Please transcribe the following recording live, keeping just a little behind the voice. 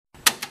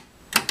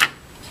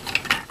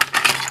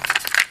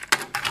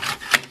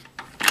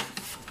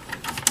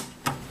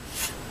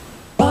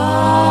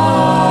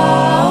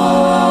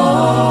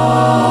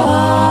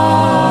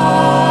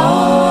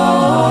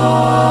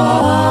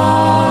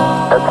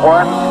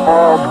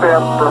small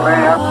step for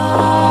man,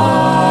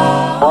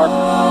 one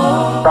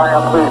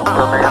giant leap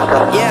for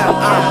mankind.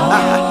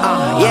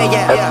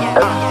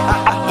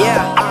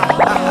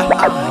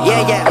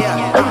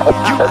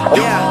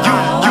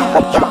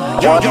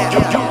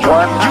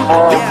 One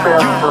small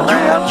step for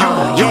man,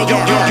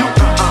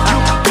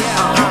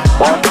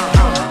 one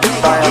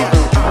giant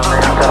leap for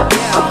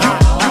mankind.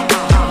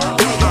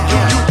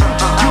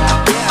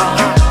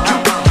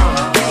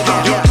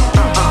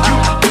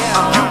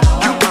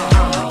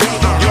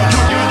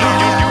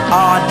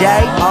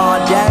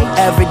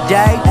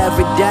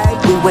 Every day,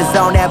 we was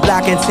on that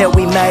block until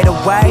we made a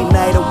way,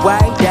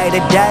 day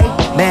to day.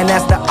 Man,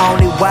 that's the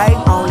only way.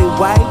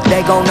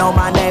 They gon' know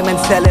my name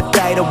until it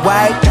fade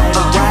away.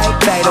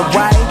 They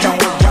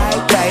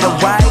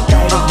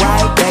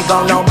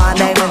gon' know my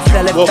name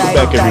until it fade away. Welcome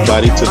back,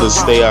 everybody, to the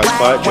Stay Oz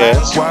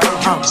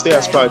Podcast. Stay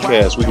Oz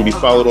Podcast. We can be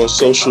followed on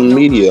social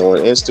media on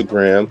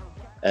Instagram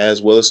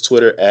as well as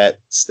Twitter at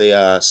Stay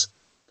Oz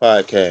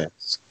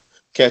Podcast.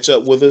 Catch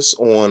up with us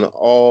on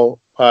all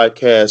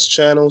podcast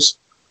channels,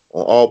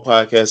 on all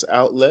podcast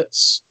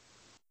outlets,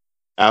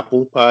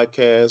 Apple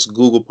Podcasts,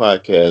 Google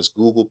Podcasts,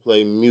 Google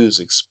Play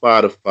Music,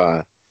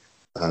 Spotify.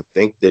 I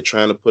think they're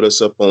trying to put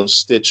us up on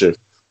Stitcher.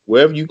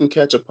 Wherever you can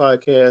catch a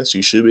podcast,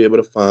 you should be able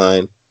to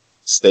find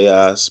Stay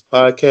Oz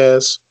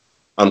Podcast.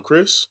 I'm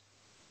Chris,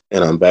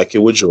 and I'm back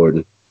here with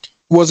Jordan.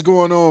 What's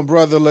going on,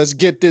 brother? Let's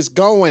get this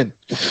going.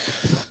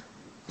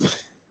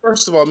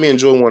 First of all, me and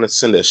Jordan want to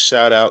send a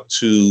shout out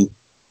to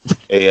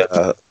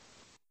a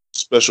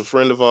special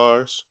friend of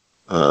ours.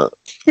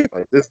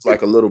 Like this is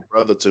like a little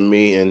brother to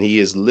me, and he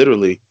is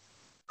literally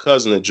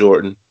cousin of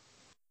Jordan.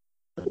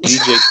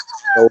 DJ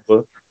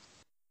Nova.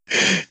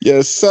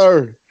 Yes,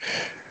 sir.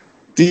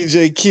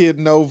 DJ Kid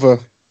Nova.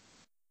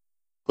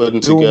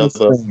 Putting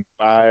together a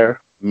fire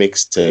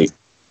mixtape.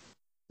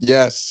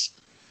 Yes.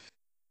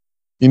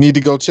 You need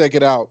to go check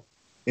it out.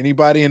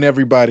 Anybody and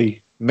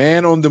everybody.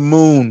 Man on the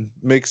Moon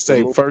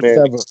mixtape. First Man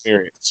ever.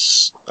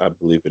 Experience, I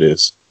believe it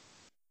is.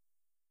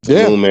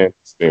 Yeah. Moon Man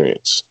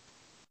Experience.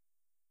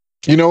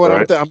 You know what?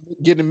 Right. I'm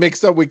getting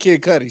mixed up with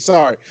Kid Cudi.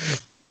 Sorry.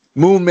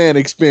 Moon Man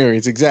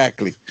Experience.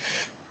 Exactly.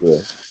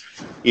 Yeah.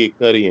 Kid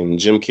Cudi and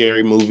Jim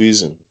Carrey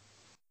movies. And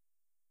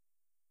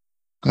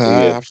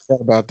I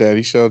forgot about that.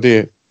 He sure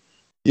did.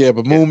 Yeah,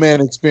 but Moon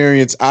Man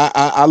Experience,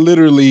 I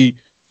literally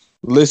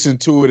listened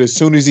to it as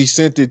soon as he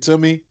sent it to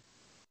me,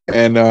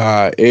 and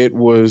it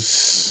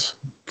was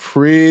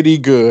pretty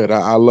good.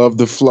 I love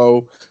the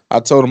flow. I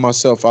told him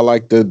myself I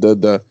like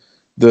the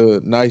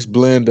nice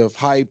blend of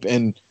hype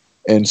and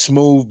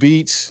smooth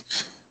beats,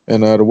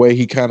 and the way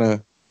he kind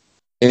of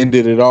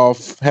ended it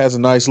off has a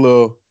nice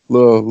little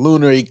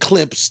lunar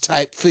eclipse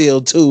type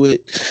feel to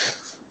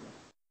it.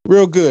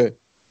 Real good.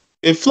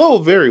 it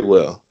flowed very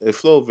well.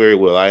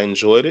 I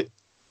enjoyed it.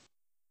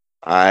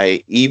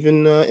 I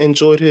even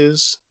enjoyed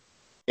his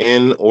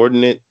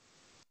inordinate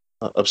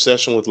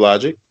obsession with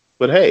Logic.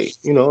 But hey,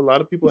 a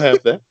lot of people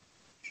have that.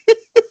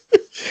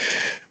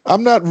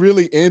 I'm not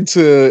really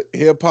into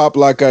hip hop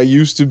like I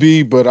used to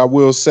be, but I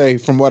will say,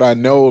 from what I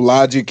know,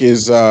 Logic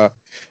is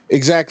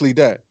exactly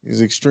that. He's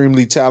an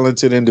extremely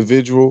talented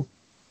individual,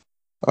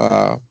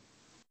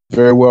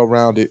 very well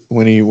rounded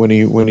when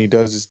he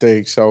does his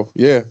thing. So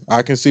yeah,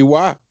 I can see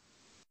why.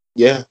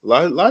 Yeah,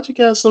 Logic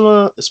has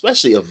some,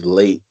 especially of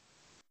late,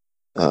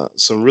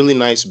 some really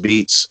nice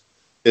beats.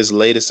 His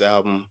latest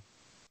album,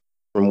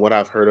 from what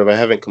I've heard of, I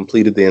haven't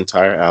completed the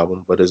entire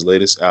album, but his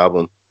latest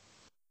album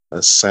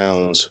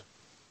sounds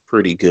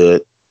pretty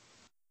good.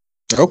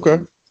 Okay.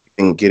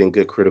 And getting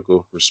good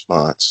critical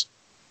response.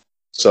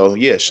 So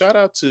yeah, shout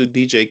out to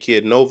DJ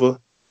Kid Nova.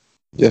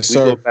 Yes, we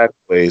sir. go back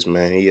ways,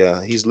 man.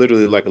 He's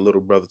literally like a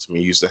little brother to me.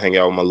 He used to hang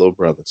out with my little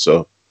brother.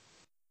 So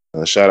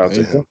shout out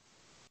to him.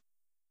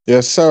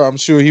 Yes, sir. I'm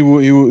sure he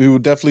will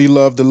definitely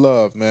love the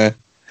love, man.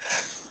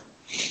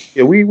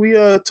 Yeah, we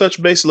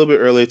touched base a little bit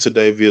earlier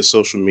today via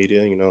social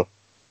media.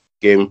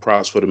 Gave him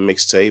props for the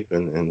mixtape,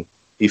 and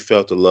he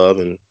felt the love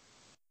and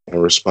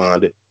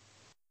responded.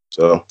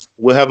 So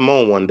we'll have him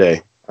on one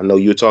day. I know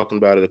you were talking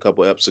about it a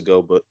couple episodes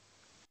ago, but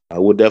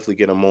we'll definitely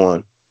get him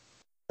on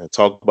and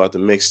talk about the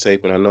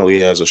mixtape. And I know he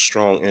has a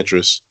strong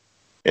interest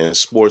in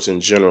sports in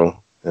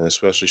general, and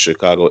especially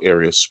Chicago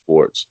area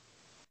sports.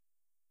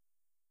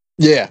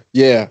 Yeah.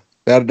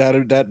 That's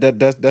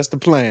the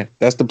plan.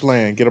 That's the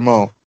plan. Get him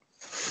on.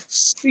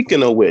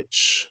 Speaking of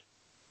which,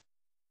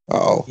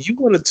 you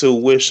wanted to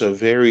wish a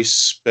very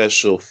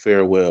special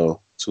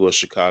farewell to a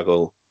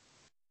Chicago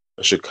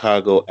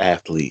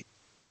athlete.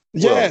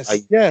 Yes, well,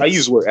 yes. I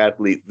use the word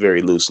athlete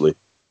very loosely.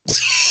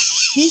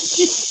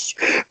 He's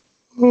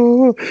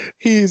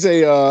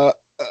an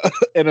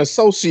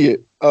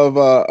associate of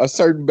a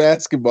certain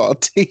basketball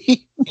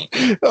team,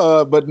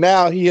 but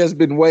now he has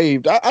been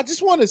waived. I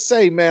just want to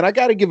say, man, I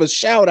got to give a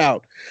shout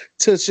out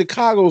to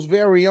Chicago's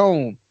very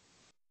own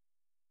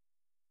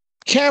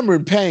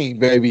Cameron Payne,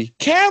 baby.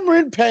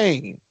 Cameron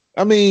Payne.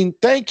 I mean,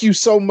 thank you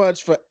so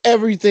much for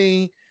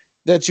everything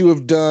that you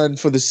have done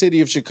for the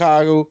city of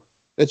Chicago,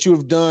 that you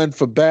have done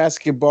for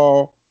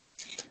basketball.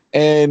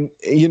 And,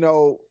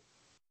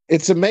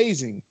 It's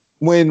amazing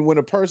when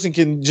a person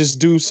can just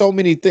do so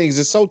many things.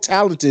 They're so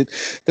talented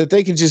that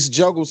they can just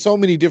juggle so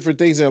many different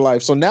things in their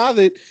life. So now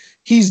that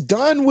he's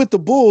done with the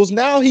Bulls,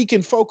 now he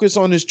can focus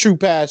on his true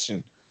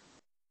passion,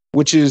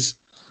 which is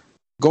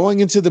going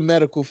into the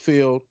medical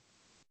field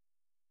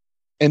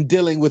and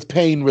dealing with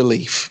pain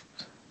relief.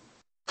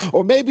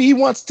 Or maybe he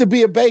wants to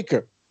be a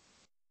baker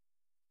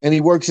and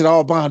he works at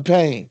Allbond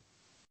Pain.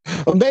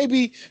 Or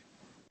maybe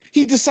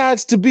he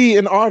decides to be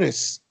an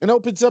artist and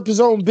opens up his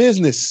own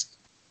business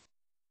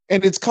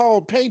and it's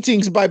called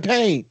Paintings by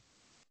Pain.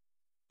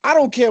 I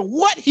don't care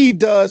what he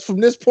does from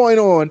this point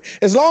on.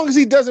 As long as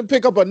he doesn't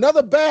pick up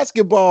another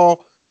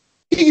basketball,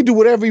 he can do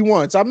whatever he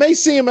wants. I may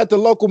see him at the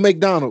local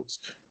McDonald's,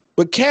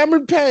 but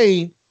Cameron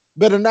Payne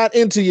better not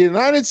enter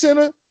United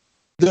Center,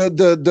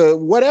 the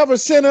whatever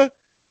center,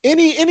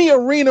 any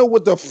arena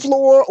with a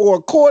floor or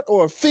a court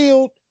or a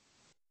field.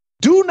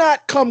 Do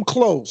not come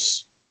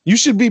close. You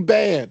should be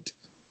banned.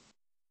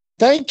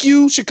 Thank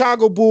you,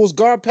 Chicago Bulls.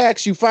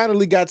 Garpax, you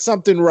finally got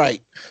something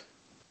right.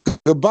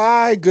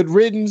 Goodbye, good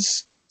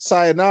riddance,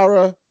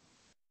 sayonara,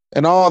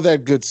 and all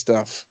that good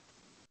stuff.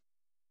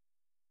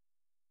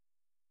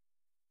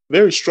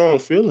 Very strong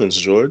feelings,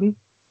 Jordan.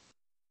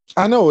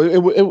 I know,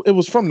 it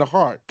was from the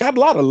heart. Got a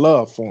lot of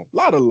love for him. A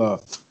lot of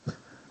love.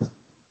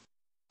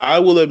 I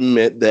will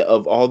admit that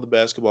of all the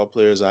basketball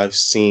players I've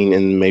seen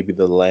in maybe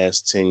the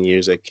last 10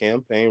 years, that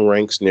Cam Payne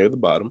ranks near the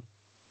bottom.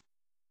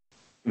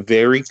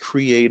 Very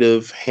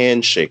creative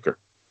handshaker.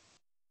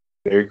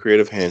 Very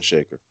creative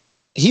handshaker.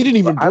 He didn't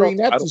even bring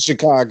that to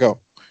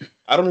Chicago.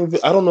 I don't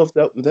know if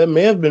that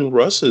may have been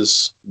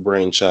Russ's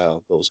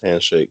brainchild, those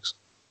handshakes.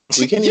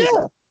 We can't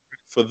even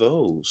for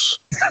those.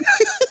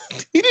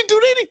 He didn't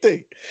do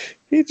anything.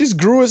 He just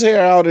grew his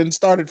hair out and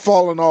started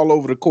falling all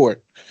over the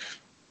court.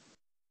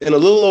 In a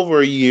little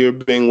over a year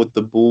being with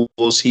the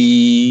Bulls,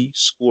 he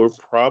scored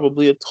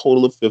probably a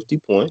total of 50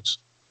 points.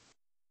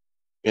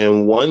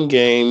 In one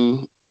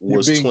game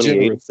was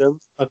 28 of them,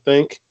 I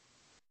think.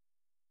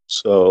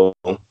 So,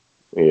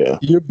 yeah.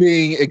 You're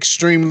being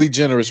extremely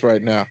generous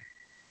right now.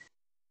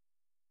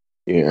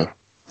 Yeah.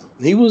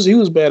 He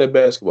was bad at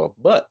basketball,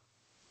 but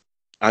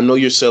I know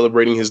you're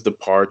celebrating his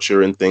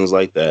departure and things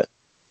like that.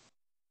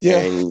 Yeah.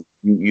 And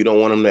you don't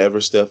want him to ever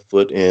step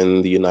foot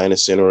in the United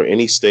Center or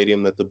any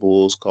stadium that the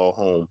Bulls call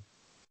home.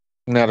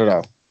 Not at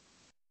all.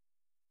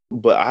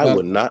 But I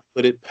would not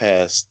put it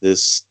past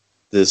this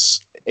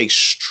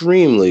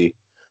extremely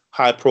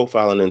high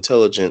profile and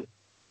intelligent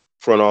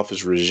front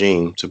office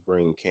regime to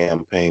bring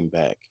Cam Payne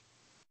back.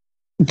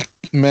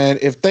 Man,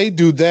 if they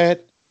do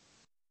that,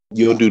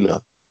 you'll do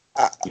nothing.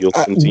 You'll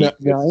continue.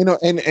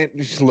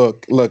 And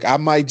look, I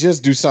might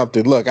just do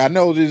something. Look, I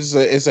know this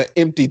is an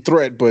empty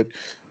threat, but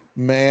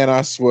man,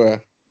 I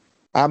swear,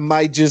 I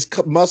might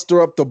just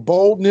muster up the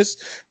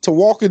boldness to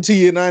walk into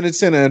United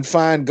Center and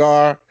find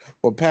Gar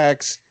or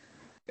Pax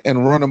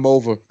and run them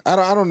over. I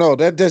don't know.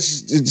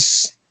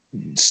 That's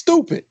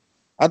stupid.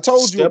 I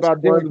told you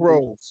about Derrick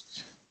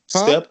Rose.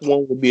 Step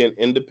one would be an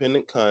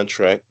independent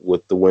contract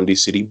with the Windy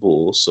City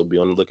Bulls, so be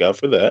on the lookout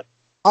for that.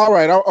 All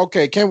right.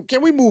 Okay.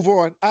 Can we move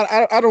on?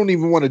 I don't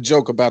even want to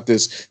joke about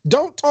this.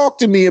 Don't talk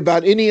to me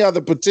about any other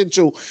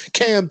potential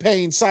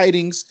campaign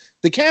sightings.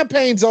 The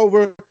campaign's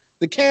over.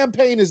 The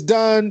campaign is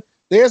done.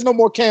 There's no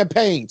more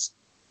campaigns.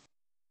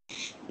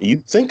 You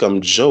think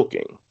I'm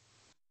joking?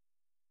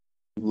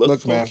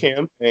 Look for a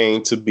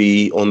campaign to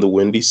be on the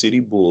Windy City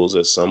Bulls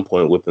at some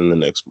point within the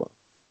next month.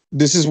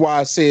 This is why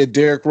I said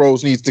Derrick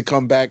Rose needs to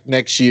come back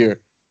next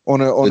year. If you're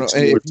going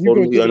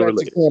to give that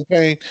to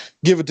campaign,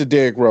 give it to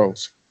Derrick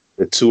Rose.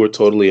 The two are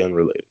totally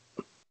unrelated.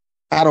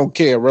 I don't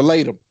care.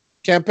 Relate them.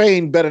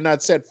 Campaign better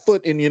not set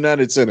foot in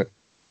United Center.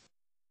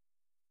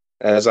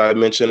 As I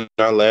mentioned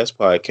in our last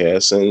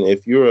podcast, and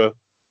if you're a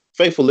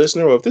faithful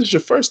listener or if this is your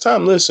first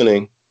time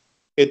listening,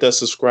 hit that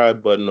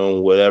subscribe button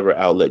on whatever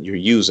outlet you're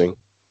using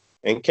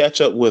and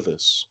catch up with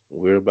us.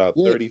 We're about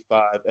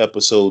 35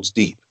 episodes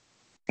deep.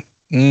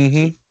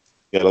 Mm-hmm.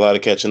 Got a lot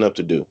of catching up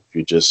to do if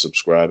you're just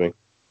subscribing.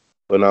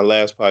 But in our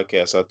last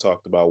podcast, I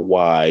talked about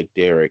why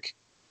it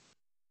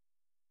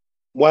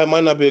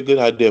might not be a good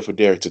idea for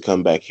Derrick to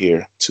come back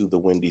here to the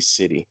Windy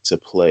City to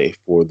play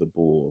for the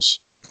Bulls.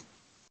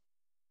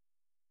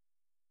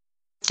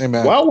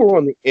 Amen. While we're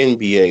on the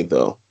NBA,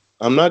 though,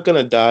 I'm not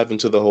going to dive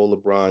into the whole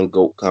LeBron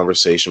GOAT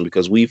conversation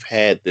because we've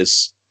had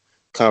this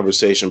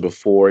conversation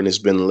before and it's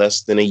been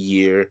less than a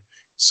year,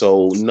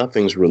 so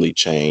nothing's really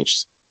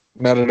changed.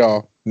 Not at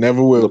all.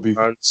 Never will be.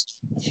 LeBron's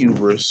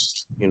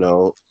hubris,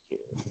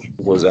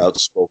 was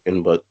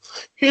outspoken, but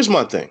here's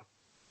my thing.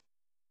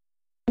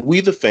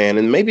 We, the fan,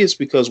 and maybe it's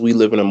because we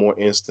live in a more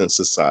instant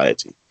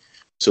society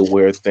to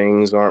where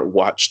things aren't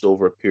watched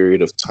over a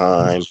period of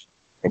time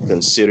and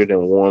considered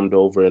and warmed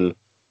over, and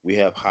we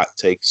have hot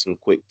takes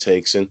and quick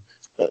takes. And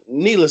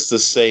needless to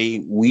say,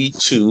 we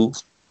too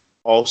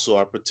also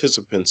are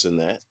participants in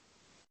that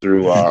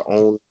through our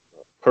own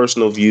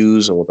personal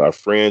views and with our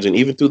friends and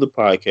even through the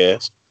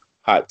podcast,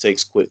 hot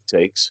takes, quick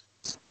takes.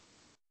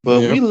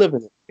 But we live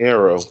in an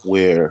era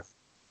where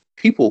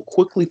people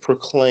quickly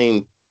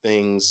proclaim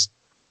things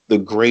the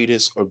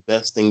greatest or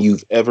best thing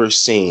you've ever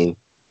seen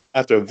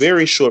after a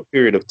very short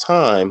period of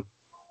time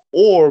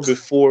or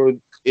before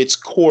its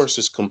course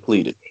is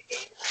completed.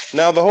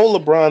 Now, the whole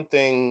LeBron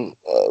thing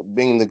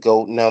being the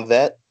GOAT, now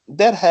that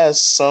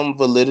has some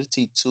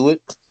validity to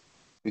it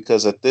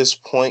because at this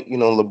point,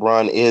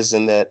 LeBron is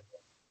in that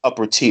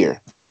upper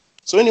tier.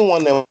 So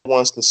anyone that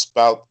wants to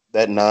spout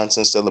that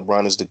nonsense that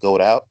LeBron is the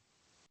GOAT out,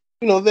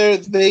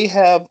 they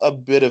have a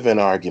bit of an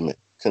argument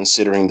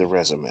considering the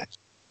resume.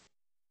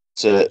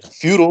 It's a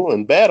futile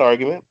and bad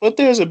argument, but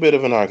there's a bit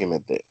of an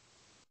argument there.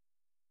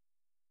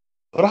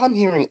 But I'm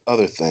hearing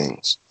other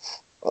things.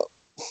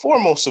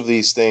 Foremost of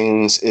these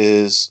things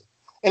is,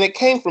 and it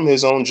came from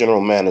his own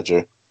general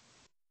manager,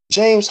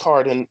 James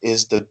Harden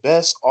is the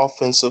best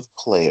offensive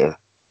player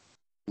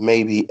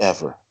maybe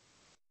ever.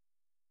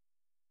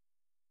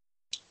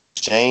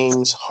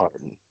 James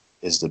Harden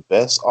is the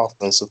best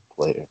offensive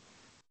player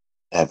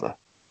ever.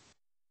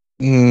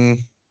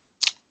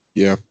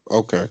 Yeah,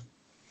 okay.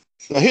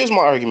 Now, here's my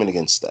argument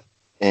against that.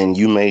 And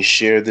you may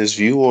share this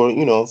view, or,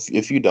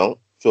 if you don't,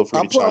 feel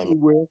free to chime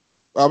in.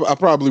 I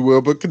probably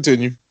will, but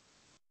continue.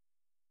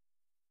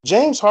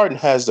 James Harden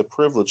has the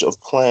privilege of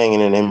playing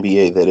in an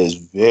NBA that is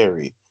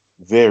very,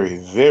 very,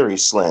 very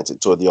slanted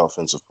toward the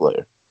offensive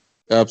player.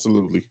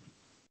 Absolutely.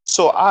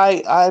 So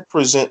I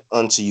present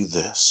unto you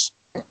this.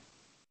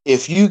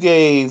 If you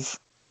gave,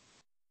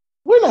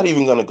 we're not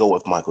even going to go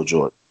with Michael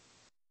Jordan.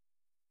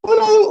 We're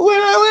not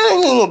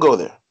even going to go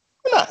there.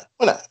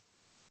 We're not.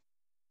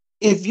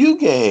 If you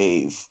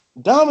gave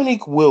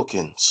Dominique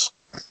Wilkins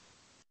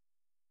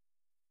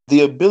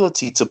the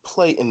ability to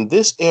play in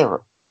this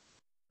era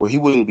where he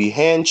wouldn't be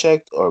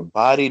hand-checked or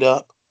bodied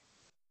up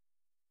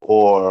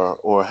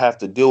or have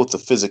to deal with the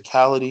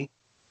physicality,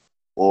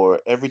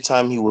 or every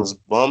time he was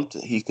bumped,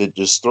 he could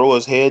just throw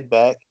his head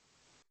back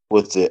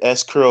with the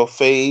S-curl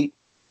fade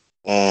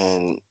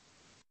and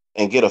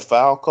get a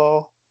foul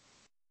call,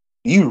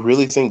 do you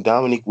really think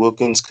Dominique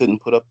Wilkins couldn't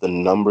put up the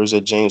numbers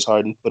that James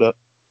Harden put up?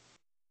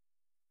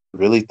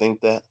 Really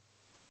think that?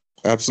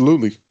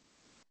 Absolutely.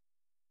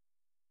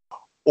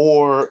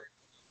 Or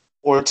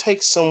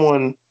take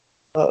someone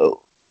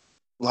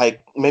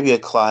like maybe a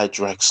Clyde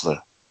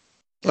Drexler.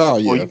 Oh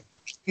yeah.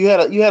 You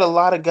had a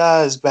lot of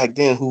guys back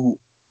then who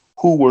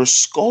were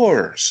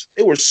scorers.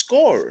 They were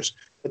scorers,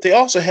 but they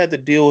also had to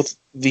deal with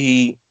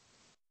the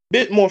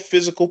bit more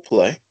physical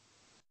play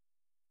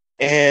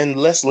and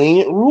less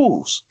lenient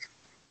rules.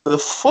 The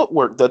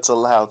footwork that's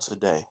allowed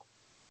today.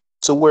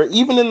 So where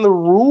even in the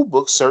rule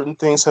book, certain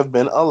things have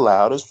been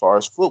allowed as far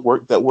as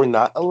footwork that were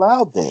not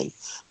allowed then.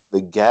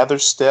 The gather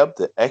step,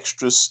 the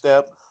extra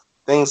step,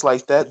 things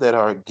like that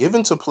are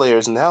given to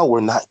players now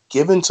were not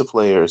given to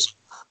players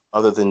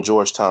other than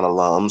Georgetown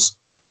alums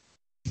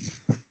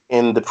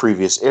in the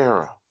previous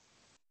era.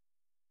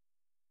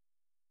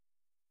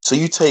 So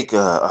you take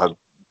a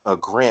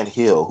Grant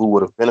Hill who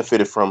would have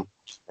benefited from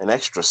an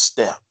extra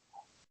step,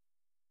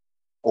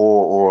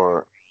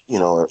 or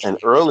an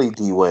early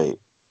D Wade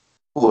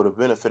who would have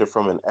benefited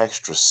from an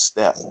extra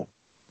step,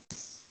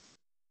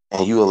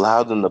 and you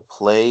allowed them to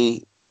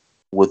play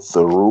with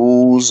the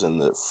rules and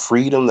the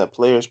freedom that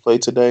players play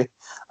today.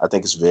 I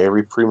think it's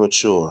very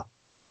premature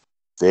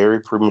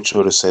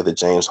to say that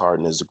James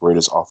Harden is the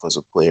greatest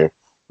offensive player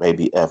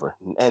maybe ever.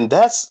 And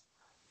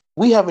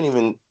we haven't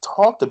even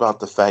talked about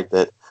the fact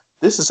that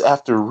this is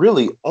after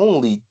really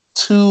only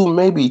 2,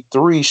 maybe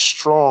 3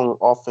 strong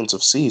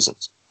offensive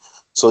seasons.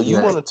 So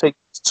you want to take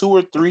 2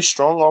 or 3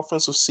 strong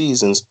offensive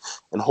seasons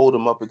and hold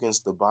them up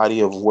against the body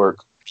of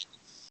work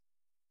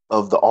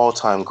of the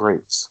all-time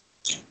greats.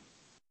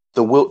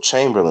 The Wilt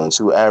Chamberlains,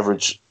 who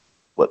averaged,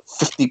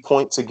 50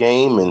 points a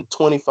game and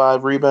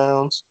 25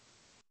 rebounds?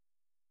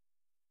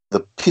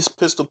 The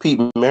Pistol Pete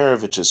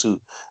Maraviches,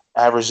 who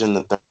averaged in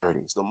the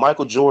 30s. The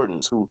Michael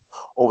Jordans, who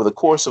over the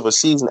course of a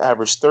season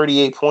averaged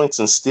 38 points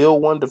and still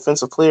won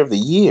Defensive Player of the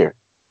Year.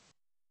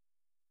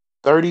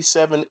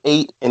 37,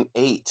 8, and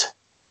 8.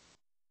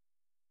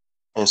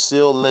 And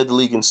still led the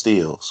league in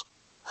steals.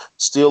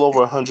 Still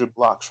over 100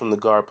 blocks from the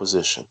guard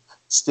position.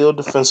 Still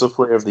Defensive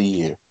Player of the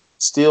Year.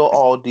 Still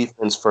all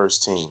defense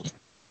first team.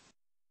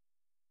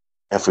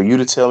 And for you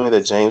to tell me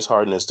that James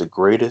Harden is the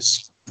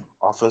greatest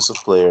offensive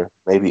player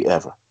maybe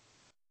ever.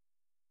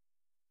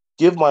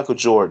 Give Michael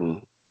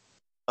Jordan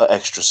an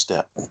extra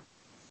step.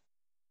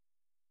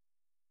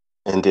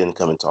 And then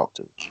come and talk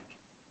to me.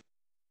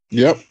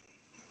 Yep.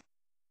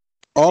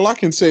 All I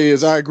can say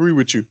is I agree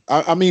with you.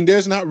 I mean,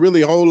 there's not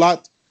really a whole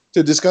lot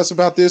to discuss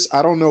about this.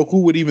 I don't know who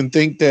would even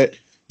think that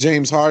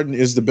James Harden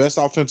is the best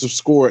offensive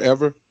scorer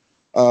ever.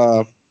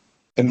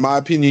 In my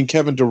opinion,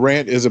 Kevin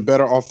Durant is a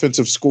better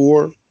offensive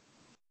scorer.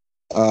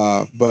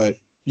 But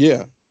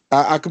yeah,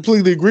 I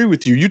completely agree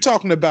with you. You're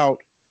talking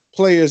about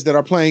players that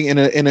are playing in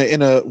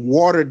a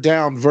watered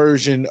down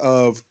version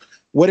of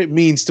what it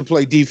means to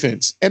play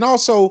defense, and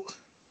also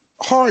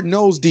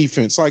hard-nosed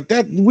defense like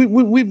that.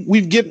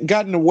 We've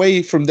gotten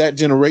away from that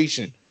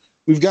generation.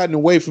 We've gotten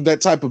away from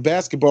that type of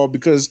basketball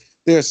because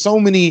there are so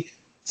many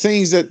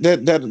things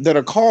that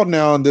are called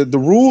now, and the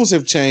rules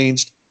have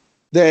changed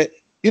that,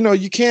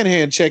 you can't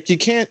hand check. You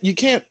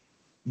can't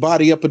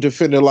body up a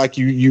defender like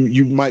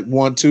you might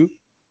want to.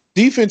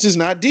 Defense is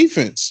not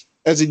defense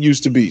as it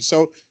used to be.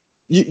 So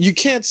you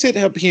can't sit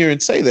up here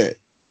and say that.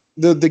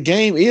 The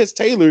game is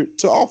tailored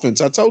to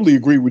offense. I totally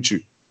agree with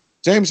you.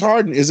 James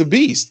Harden is a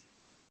beast.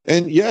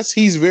 And yes,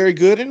 he's very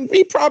good, and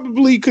he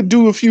probably could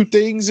do a few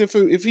things if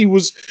he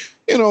was,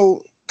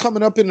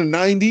 coming up in the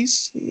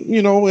 90s,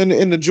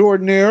 in the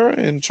Jordan era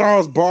and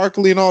Charles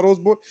Barkley and all those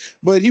boys.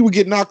 But he would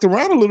get knocked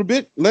around a little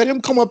bit. Let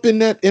him come up in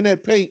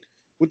that paint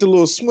with the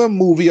little swim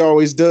move he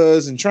always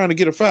does and trying to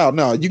get a foul.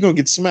 No, you're gonna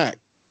get smacked.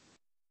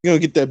 You're gonna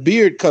get that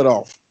beard cut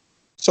off.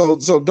 So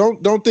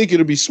don't think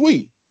it'll be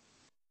sweet.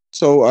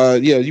 So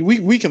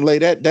we can lay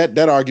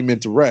that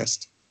argument to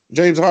rest.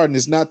 James Harden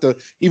is not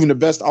even the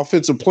best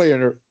offensive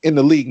player in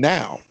the league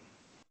now.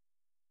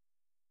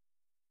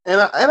 And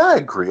I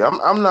agree.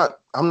 I'm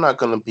not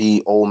going to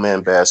be old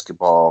man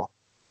basketball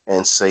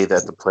and say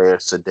that the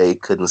players today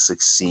couldn't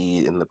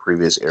succeed in the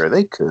previous era.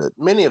 They could.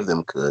 Many of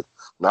them could.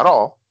 Not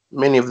all.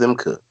 Many of them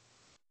could.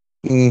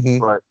 Mm-hmm.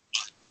 But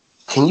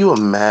can you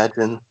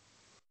imagine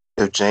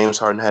if James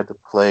Harden had to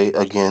play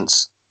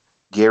against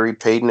Gary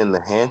Payton in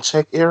the hand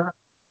check era?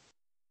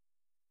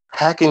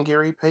 Hacking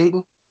Gary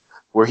Payton?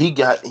 Where he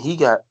got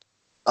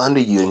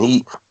under you and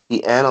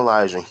he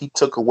analyzed and he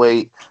took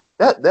away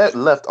that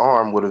left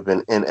arm would have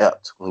been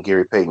inept when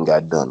Gary Payton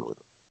got done with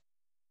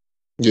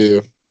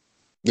it.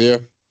 Yeah.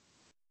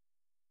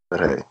 But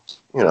hey,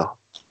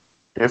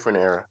 different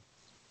era.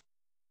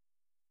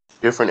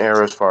 Different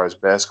era as far as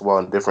basketball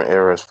and different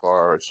era as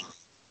far as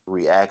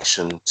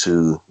reaction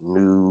to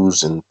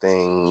news and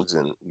things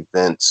and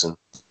events and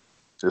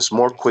just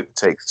more quick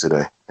takes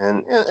today.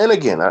 And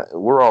again,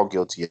 we're all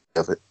guilty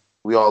of it.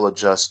 We all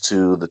adjust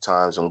to the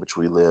times in which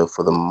we live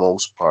for the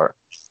most part,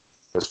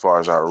 as far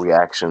as our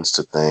reactions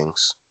to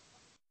things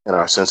and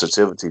our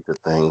sensitivity to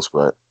things.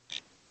 But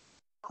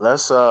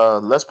let's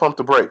pump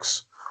the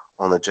brakes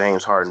on the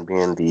James Harden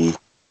being the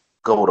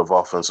GOAT of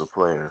offensive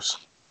players.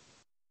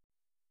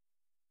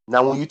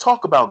 Now, when you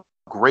talk about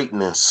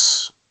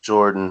greatness,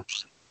 Jordan,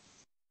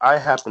 I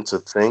happen to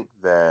think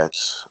that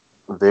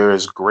there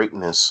is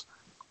greatness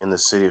in the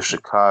city of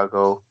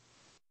Chicago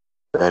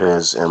that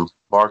has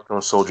embarked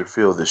on Soldier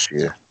Field this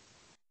year.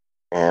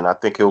 And I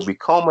think it will be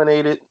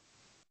culminated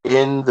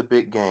in the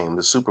big game,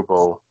 the Super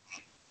Bowl,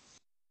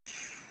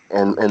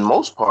 and in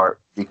most part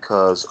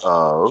because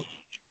of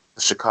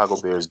the Chicago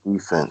Bears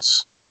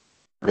defense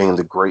being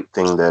the great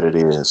thing that it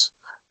is.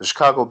 The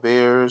Chicago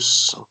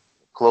Bears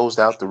closed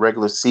out the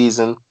regular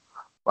season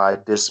by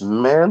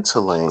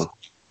dismantling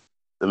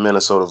the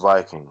Minnesota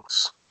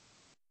Vikings.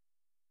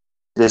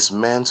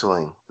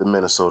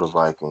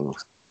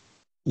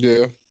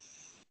 Yeah.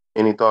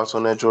 Any thoughts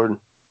on that,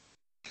 Jordan?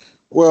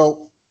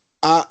 Well,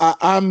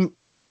 I'm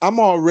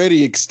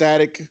already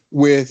ecstatic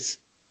with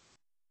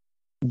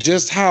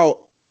just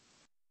how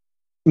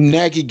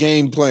Nagy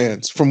game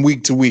plans from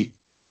week to week.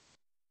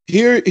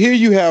 Here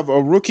you have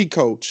a rookie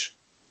coach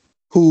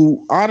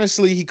who,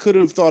 honestly, he could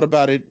have thought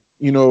about it,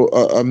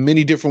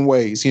 many different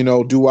ways.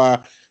 Do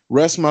I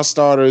rest my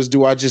starters?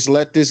 Do I just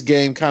let this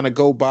game kind of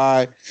go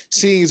by?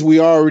 Seeing as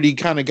we already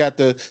kind of got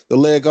the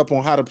leg up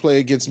on how to play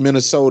against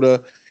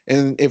Minnesota.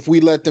 And if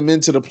we let them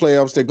into the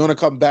playoffs, they're going to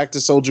come back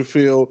to Soldier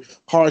Field,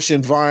 harsh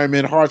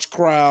environment, harsh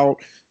crowd,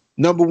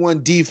 number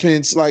one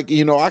defense. I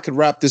could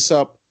wrap this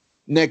up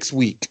next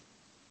week.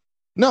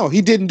 No,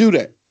 he didn't do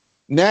that.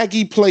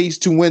 Nagy plays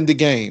to win the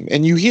game.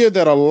 And you hear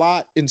that a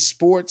lot in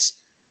sports,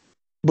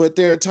 but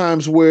there are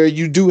times where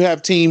you do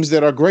have teams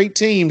that are great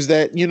teams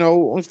that,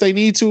 if they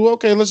need to,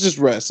 okay, let's just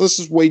rest. Let's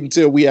just wait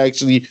until we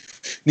actually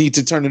need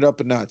to turn it up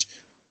a notch.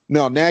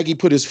 No, Nagy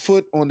put his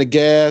foot on the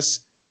gas.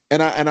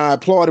 And I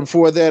applaud him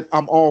for that.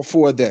 I'm all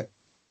for that.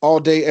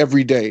 All day,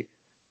 every day.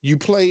 You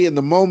play in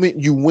the moment,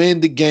 you win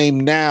the game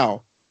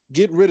now.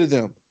 Get rid of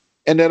them.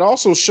 And that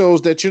also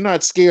shows that you're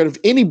not scared of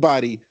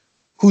anybody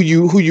who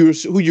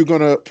you're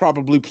gonna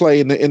probably play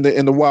in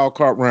the wild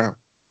card round.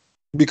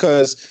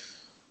 Because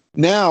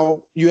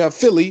now you have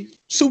Philly,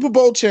 Super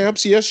Bowl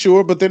champs, yes,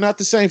 sure, but they're not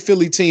the same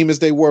Philly team as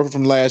they were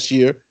from last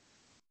year.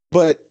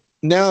 But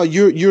now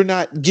you're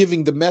not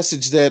giving the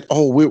message that,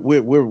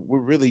 we're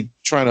really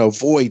trying to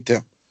avoid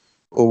them.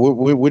 Or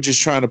we're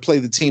just trying to play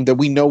the team that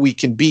we know we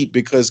can beat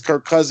because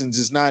Kirk Cousins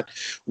is not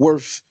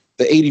worth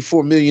the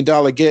 $84 million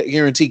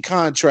guaranteed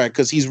contract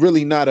because he's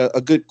really not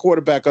a good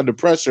quarterback under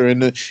pressure in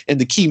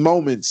the key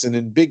moments and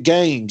in big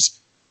games.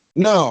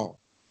 No,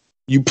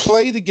 you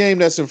play the game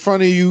that's in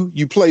front of you.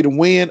 You play to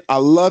win. I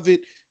love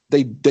it.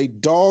 They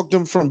dogged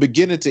them from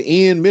beginning to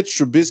end. Mitch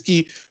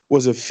Trubisky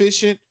was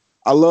efficient.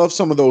 I love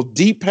some of those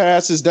deep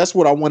passes. That's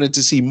what I wanted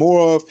to see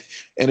more of.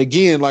 And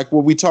again, like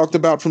what we talked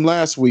about from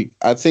last week,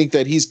 I think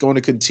that he's going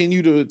to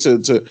continue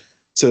to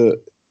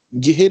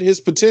hit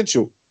his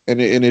potential, and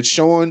it's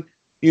showing,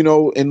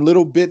 in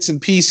little bits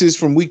and pieces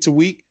from week to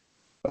week.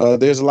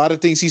 There's a lot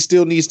of things he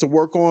still needs to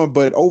work on,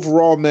 but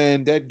overall,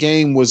 man, that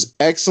game was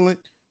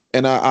excellent,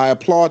 and I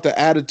applaud the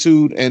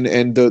attitude and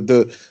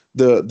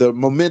the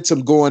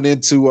momentum going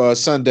into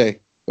Sunday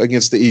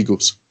against the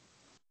Eagles.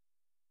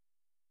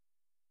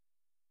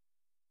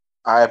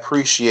 I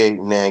appreciate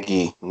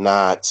Nagy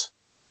not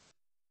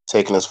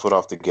taking his foot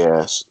off the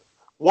gas.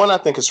 One, I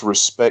think it's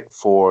respect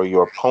for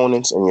your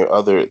opponents and the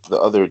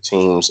other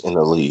teams in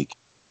the league.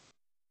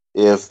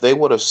 If they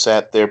would have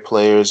sat their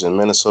players and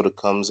Minnesota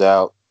comes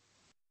out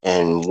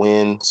and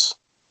wins,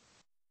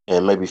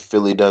 and maybe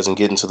Philly doesn't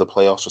get into the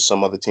playoffs or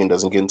some other team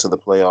doesn't get into the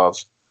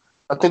playoffs,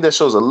 I think that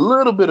shows a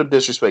little bit of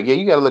disrespect. Yeah,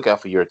 you got to look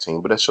out for your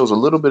team, but that shows a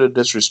little bit of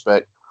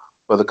disrespect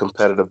for the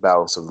competitive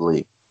balance of the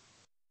league.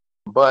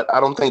 But I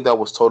don't think that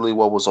was totally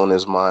what was on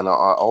his mind. I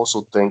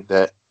also think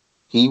that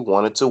he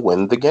wanted to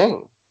win the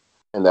game,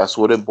 and that's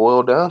what it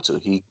boiled down to.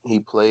 He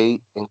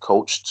played and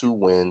coached to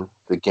win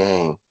the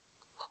game.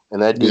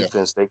 And that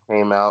defense, they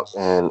came out,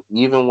 and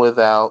even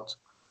without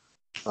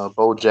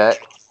Bo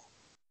Jack,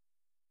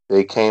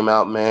 they came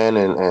out, man,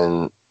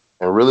 and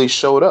really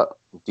showed up.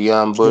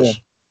 Deion Bush,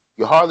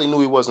 you hardly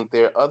knew he wasn't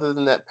there other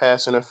than that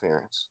pass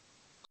interference.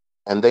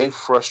 And they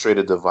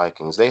frustrated the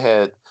Vikings. They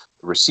had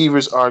the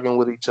receivers arguing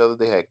with each other.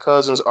 They had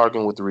Cousins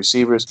arguing with the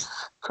receivers.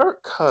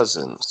 Kirk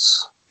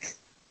Cousins,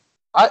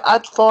 I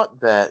thought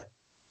that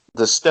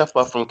the step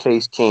up from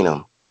Case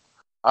Keenum,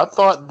 I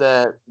thought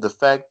that the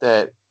fact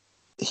that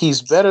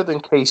he's better than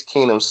Case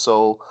Keenum,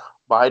 so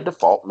by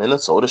default,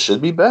 Minnesota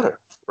should be better,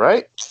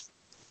 right?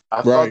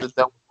 I thought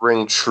that would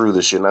ring true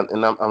this year,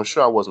 and I'm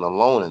sure I wasn't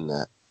alone in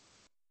that.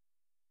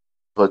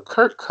 But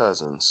Kirk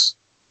Cousins,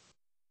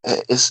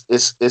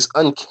 it's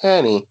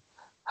uncanny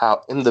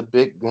how in the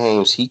big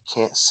games he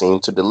can't seem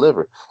to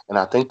deliver, and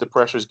I think the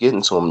pressure's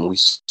getting to him. We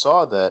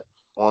saw that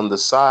on the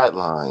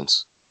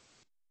sidelines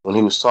when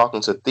he was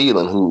talking to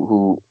Thielen,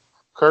 who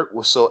Kirk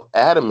was so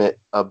adamant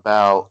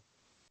about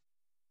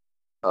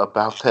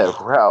that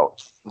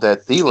route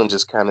that Thielen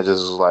just kind of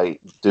just was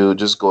like, dude,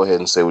 just go ahead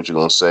and say what you're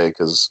going to say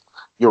because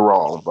you're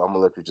wrong, but I'm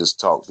going to let you just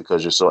talk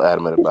because you're so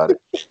adamant about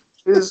it.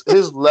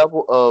 His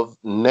level of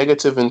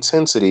negative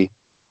intensity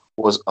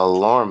was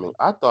alarming.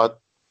 I thought,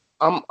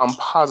 I'm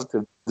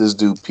positive this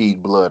dude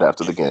peed blood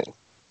after the game.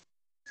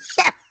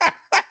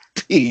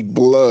 Peed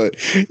blood.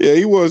 Yeah,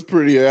 he was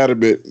pretty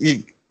adamant.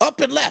 Up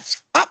and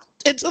left, up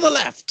and to the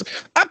left,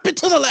 up and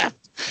to the left.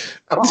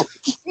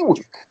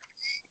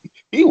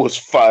 He was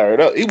fired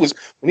up.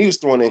 When he was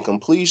throwing in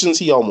completions,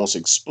 he almost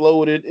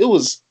exploded. It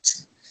was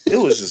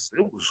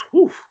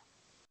whew.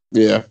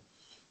 Yeah.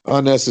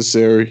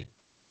 Unnecessary.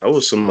 That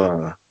was some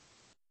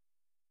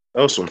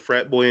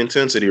frat boy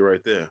intensity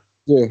right there.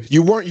 Yeah.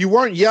 You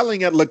weren't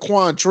yelling at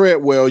Laquan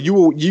Treadwell. You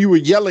were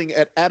yelling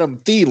at Adam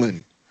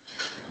Thielen.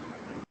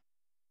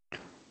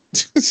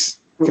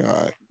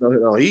 God.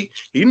 No, he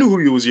knew who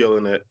he was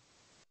yelling at.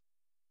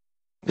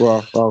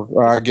 Well,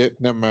 I get.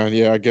 Never mind.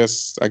 Yeah, I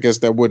guess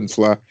that wouldn't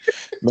fly.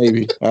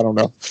 Maybe I don't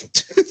know.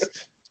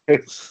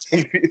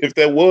 If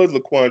that was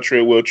Laquan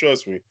Treadwell,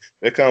 trust me,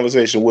 that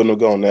conversation wouldn't have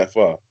gone that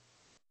far.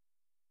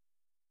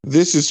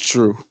 This is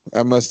true.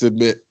 I must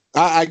admit.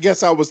 I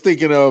guess I was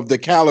thinking of the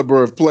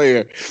caliber of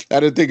player. I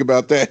didn't think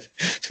about that.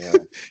 Yeah.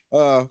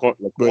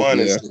 Laquan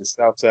is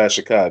South Side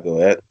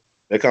Chicago.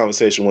 That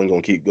conversation wasn't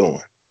gonna keep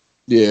going.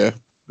 Yeah, it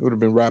would have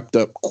been wrapped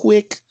up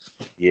quick.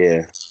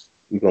 Yeah.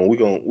 We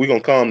gonna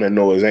calm that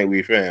noise, ain't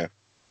we, fam?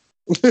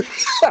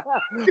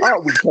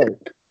 Aren't we,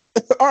 Kirk?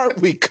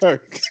 Aren't we,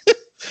 Kirk?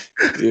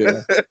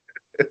 Yeah.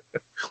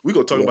 We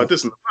gonna talk about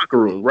this in the locker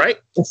room, right?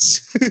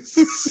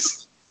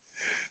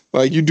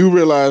 Like, you do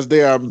realize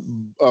there are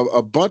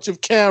a bunch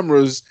of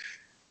cameras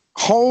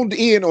honed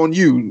in on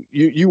you.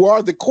 You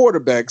are the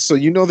quarterback, so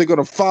you know they're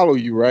gonna follow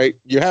you, right?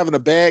 You're having a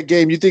bad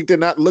game. You think they're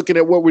not looking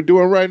at what we're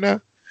doing right now?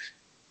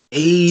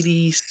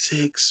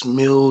 $86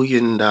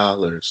 million.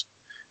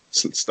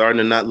 It's starting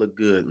to not look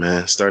good,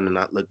 man. Starting to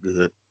not look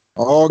good.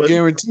 All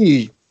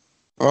guaranteed.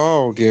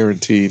 All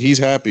guaranteed. He's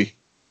happy.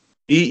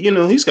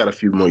 He's got a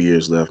few more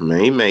years left,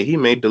 man. He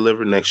may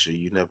deliver next year.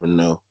 You never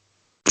know.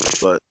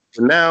 But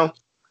for now,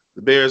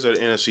 the Bears are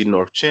the NFC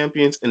North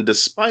champions, and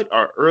despite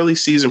our early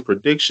season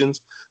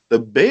predictions, the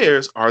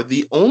Bears are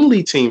the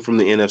only team from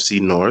the NFC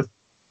North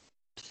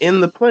in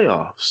the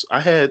playoffs.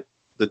 I had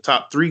the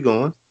top three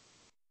going,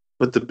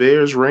 but the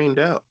Bears rained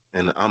out,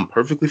 and I'm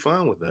perfectly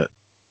fine with that.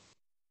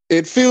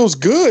 It feels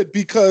good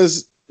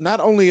because not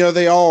only are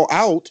they all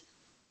out,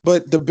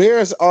 but the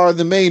Bears are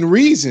the main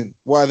reason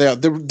why they're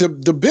out.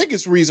 The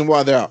biggest reason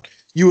why they're out.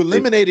 You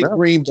eliminated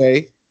Green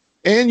Bay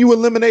and you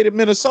eliminated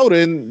Minnesota,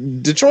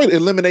 and Detroit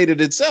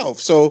eliminated itself.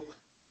 So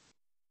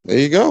there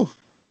you go.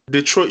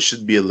 Detroit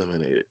should be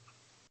eliminated.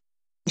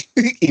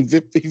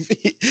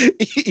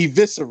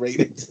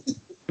 Eviscerated.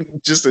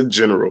 Just in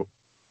general.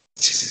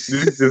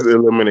 Just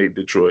eliminate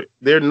Detroit.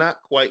 They're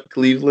not quite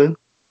Cleveland.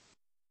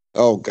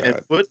 Oh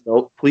God! But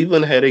no,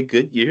 Cleveland had a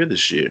good year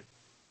this year.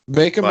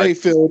 Baker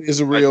Mayfield is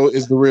the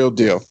real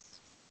deal.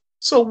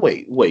 So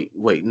wait,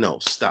 no,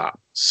 stop.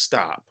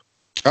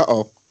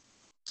 Uh-oh.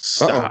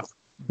 Stop.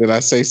 Did I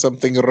say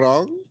something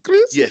wrong,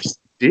 Chris? Yes,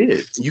 you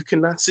did. You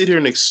cannot sit here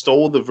and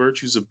extol the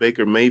virtues of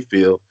Baker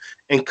Mayfield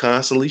and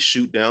constantly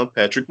shoot down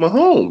Patrick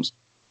Mahomes.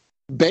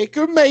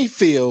 Baker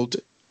Mayfield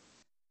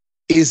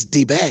is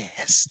the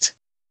best.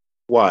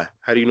 Why?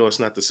 How do you know it's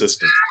not the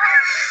system?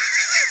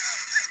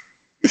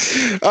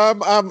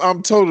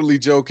 I'm totally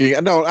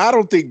joking. No, I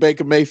don't think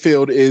Baker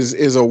Mayfield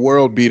is a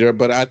world beater,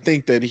 but I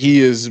think that he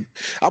is.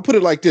 I'll put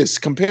it like this: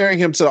 comparing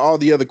him to all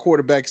the other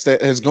quarterbacks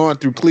that has gone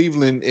through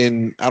Cleveland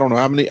in I don't know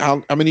how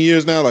many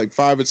years now, like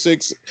 5 or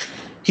 6.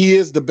 He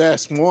is the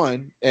best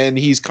one, and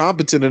he's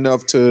competent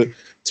enough to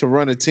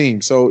run a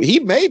team. So he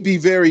may be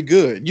very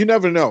good. You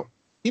never know.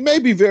 He may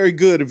be very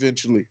good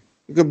eventually,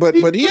 but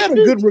he had a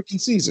good rookie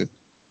season.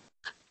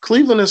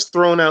 Cleveland has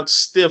thrown out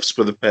stiffs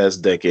for the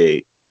past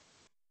decade.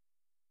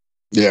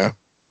 Yeah.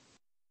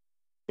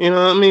 You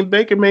know what I mean?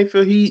 Baker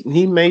Mayfield,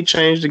 he may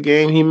change the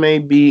game. He may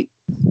be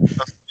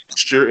a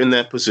fixture in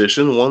that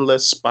position, one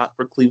less spot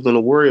for Cleveland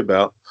to worry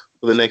about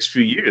for the next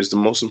few years, the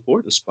most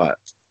important spot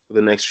for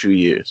the next few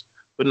years.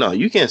 But no,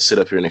 you can't sit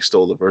up here and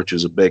extol the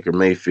virtues of Baker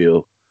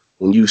Mayfield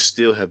when you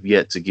still have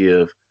yet to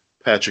give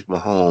Patrick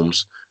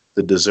Mahomes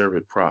the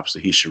deserved props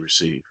that he should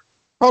receive.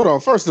 Hold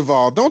on. First of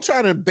all, don't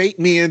try to bait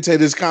me into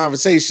this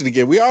conversation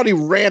again. We already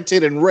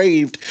ranted and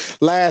raved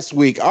last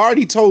week. I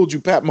already told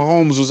you Pat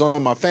Mahomes was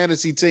on my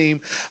fantasy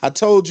team. I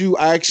told you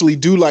I actually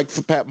do like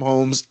Pat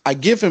Mahomes. I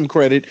give him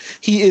credit.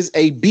 He is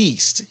a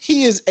beast.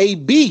 He is a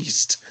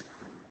beast.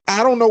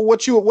 I don't know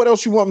what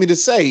else you want me to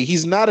say.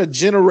 He's not a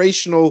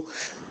generational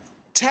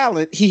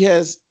talent. He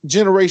has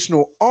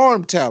generational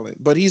arm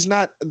talent, but he's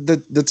not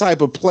the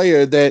type of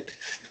player that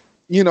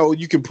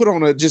you can put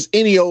on just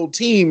any old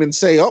team and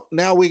say, oh,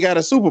 now we got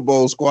a Super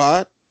Bowl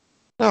squad.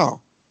 No.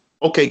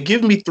 Okay,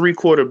 give me 3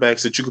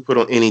 quarterbacks that you could put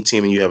on any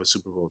team and you have a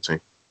Super Bowl team.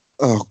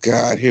 Oh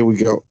God, here we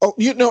go. Oh,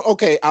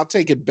 okay, I'll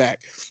take it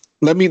back.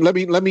 Let me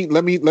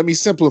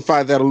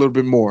simplify that a little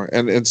bit more,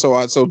 and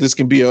so this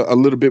can be a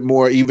little bit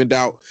more evened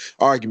out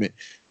argument.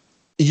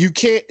 You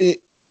can't.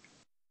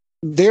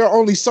 There are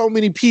only so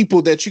many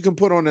people that you can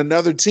put on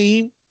another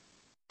team,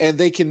 and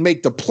they can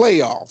make the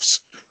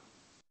playoffs.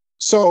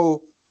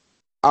 So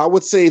I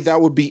would say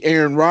that would be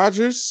Aaron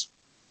Rodgers.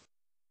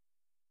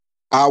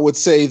 I would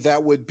say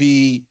that would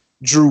be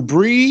Drew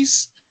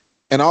Brees.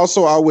 And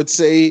also I would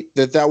say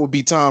that would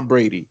be Tom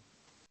Brady.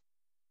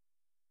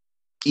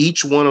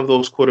 Each one of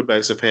those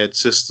quarterbacks have had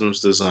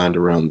systems designed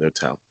around their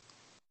talent.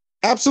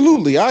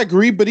 Absolutely. I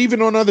agree. But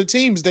even on other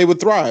teams, they would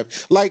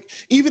thrive. Like,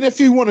 even if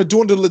you want to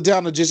dwindle it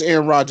down to just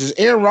Aaron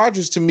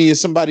Rodgers to me is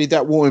somebody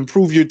that will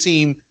improve your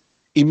team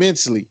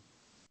immensely.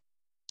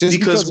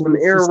 Because when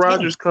Aaron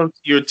Rodgers comes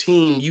to your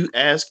team, you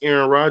ask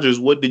Aaron Rodgers,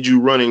 what did you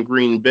run in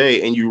Green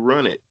Bay? And you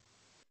run it.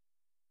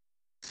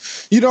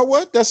 You know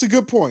what? That's a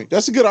good point.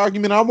 That's a good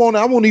argument. I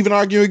won't even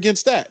argue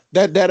against that.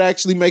 That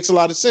actually makes a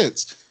lot of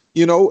sense.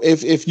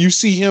 If you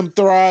see him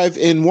thrive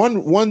in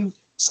one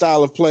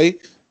style of play,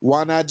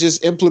 why not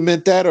just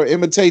implement that or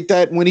imitate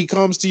that when he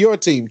comes to your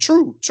team?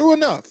 True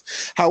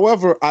enough.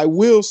 However, I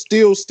will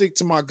still stick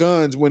to my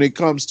guns when it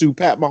comes to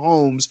Pat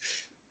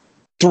Mahomes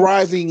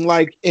thriving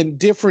like in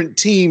different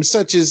teams,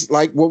 such as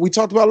like what we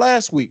talked about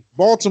last week,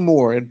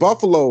 Baltimore and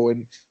Buffalo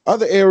and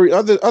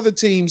other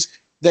teams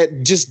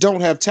that just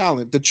don't have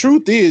talent. The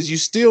truth is, you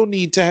still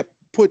need to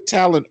put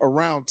talent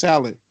around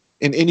talent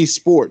in any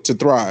sport to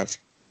thrive.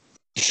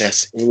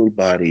 That's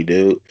anybody,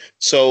 dude.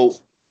 So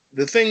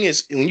the thing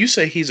is, when you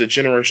say he's a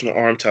generational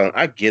arm talent,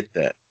 I get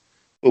that.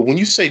 But when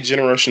you say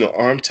generational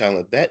arm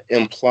talent, that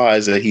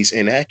implies that he's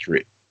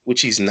inaccurate,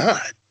 which he's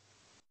not.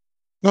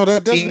 No,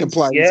 that doesn't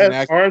imply he's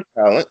inaccurate. Arm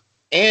talent,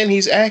 and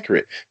he's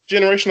accurate.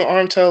 Generational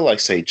arm talent, like,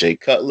 say, Jay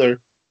Cutler,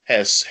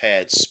 has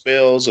had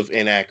spells of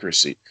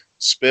inaccuracy,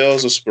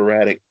 spells of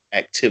sporadic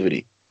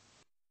activity.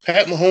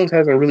 Pat Mahomes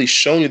hasn't really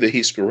shown you that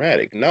he's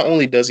sporadic. Not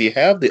only does he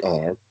have the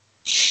arm,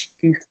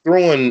 he's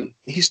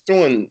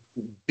throwing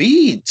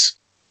beads.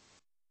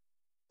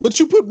 But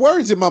you put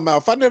words in my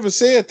mouth. I never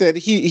said that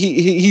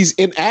he's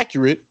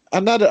inaccurate. I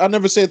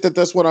never said that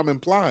that's what I'm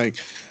implying.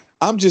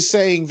 I'm just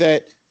saying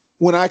that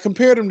when I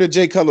compared him to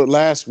Jay Cutler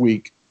last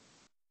week,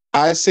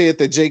 I said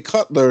that Jay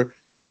Cutler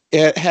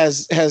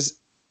has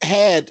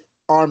had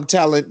arm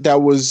talent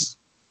that was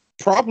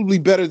probably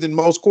better than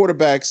most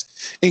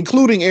quarterbacks,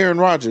 including Aaron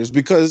Rodgers,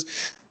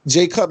 because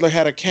Jay Cutler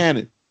had a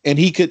cannon and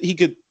he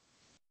could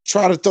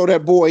try to throw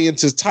that boy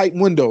into tight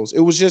windows.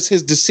 It was just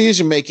his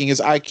decision making, his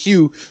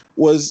IQ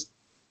was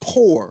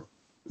poor,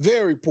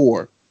 very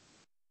poor.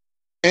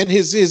 And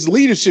his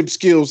leadership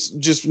skills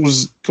just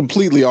was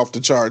completely off the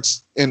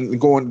charts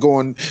and going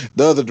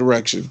the other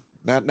direction.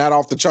 Not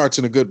off the charts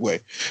in a good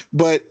way.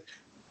 But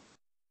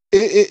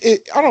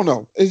it I don't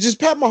know. It's just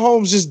Pat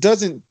Mahomes just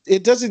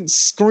doesn't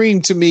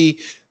scream to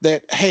me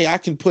that, hey, I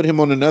can put him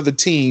on another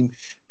team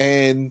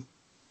and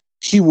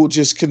he will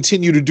just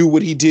continue to do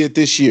what he did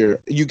this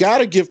year. You got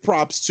to give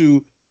props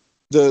to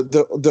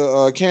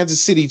the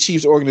Kansas City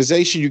Chiefs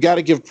organization. You got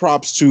to give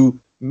props to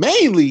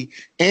mainly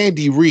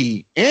Andy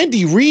Reid.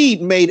 Andy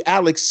Reid made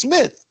Alex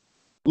Smith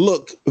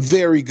look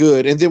very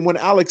good. And then when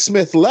Alex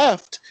Smith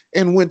left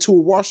and went to a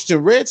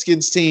Washington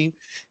Redskins team,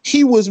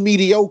 he was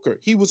mediocre.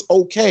 He was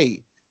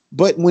okay.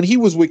 But when he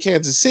was with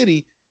Kansas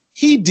City,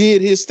 he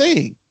did his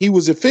thing. He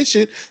was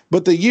efficient.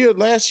 But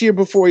last year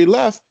before he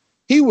left,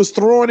 he was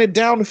throwing it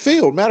down the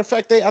field. Matter of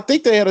fact, I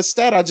think they had a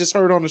stat I just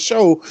heard on the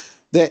show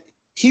that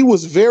he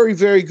was very,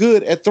 very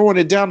good at throwing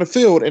it down the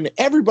field. And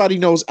everybody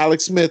knows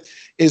Alex Smith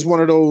is one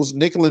of those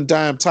nickel and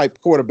dime type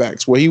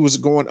quarterbacks where he was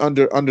going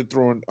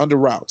under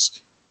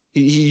routes.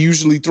 He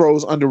usually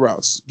throws under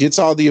routes, gets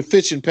all the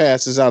efficient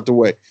passes out the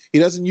way. He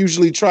doesn't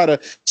usually try to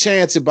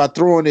chance it by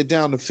throwing it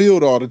down the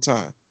field all the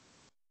time.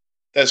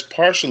 That's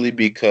partially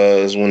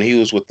because when he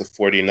was with the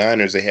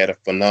 49ers, they had a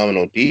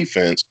phenomenal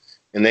defense,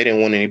 and they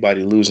didn't want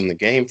anybody losing the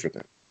game for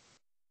them.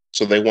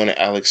 So they wanted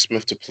Alex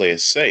Smith to play it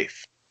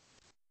safe.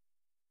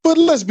 But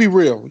let's be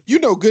real. You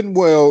know good and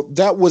well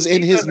that was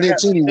in his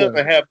niche anyway. He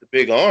doesn't have the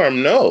big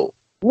arm, no.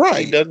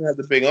 Right. He doesn't have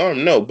the big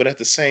arm, no. But at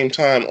the same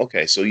time,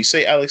 okay, so you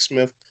say Alex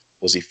Smith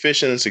was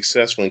efficient and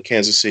successful in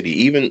Kansas City.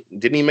 Even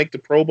didn't he make the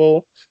Pro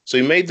Bowl? So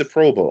he made the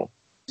Pro Bowl.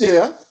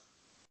 Yeah.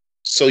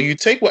 So you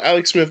take what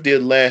Alex Smith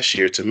did last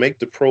year to make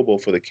the Pro Bowl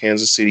for the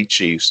Kansas City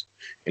Chiefs,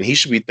 and he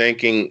should be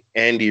thanking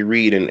Andy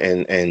Reid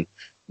and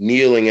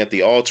kneeling at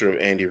the altar of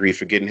Andy Reid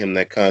for getting him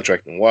that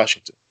contract in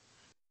Washington.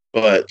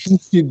 But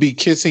he'd be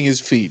kissing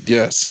his feet,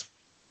 yes.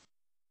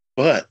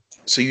 But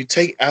so you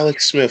take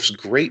Alex Smith's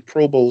great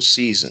Pro Bowl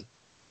season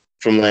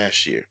from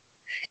last year,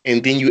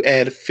 and then you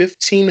add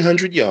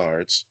 1,500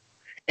 yards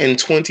and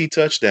 20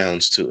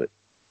 touchdowns to it.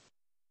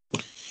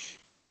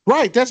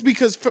 Right. That's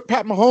because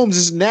Pat Mahomes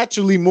is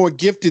naturally more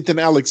gifted than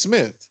Alex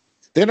Smith.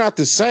 They're not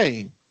the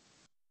same.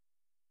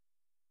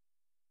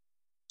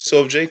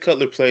 So if Jay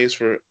Cutler plays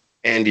for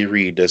Andy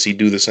Reid, does he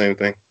do the same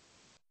thing?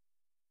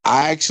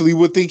 I actually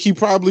would think he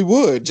probably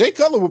would. Jay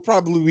Cutler would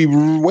probably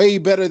be way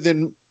better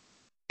than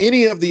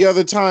any of the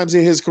other times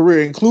in his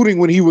career, including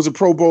when he was a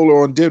Pro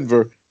Bowler on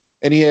Denver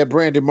and he had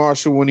Brandon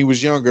Marshall when he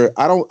was younger.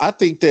 I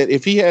think that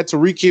if he had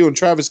Tyreek Hill and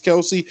Travis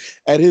Kelce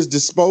at his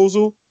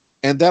disposal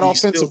and that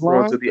offensive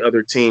line to the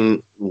other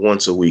team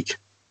once a week.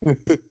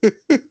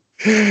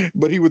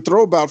 But he would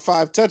throw about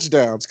 5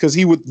 touchdowns because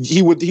he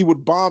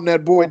would bomb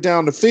that boy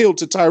down the field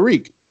to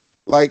Tyreek.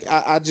 Like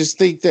I just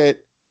think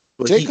that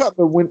Jay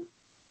Cutler went.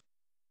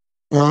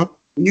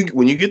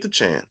 When you get the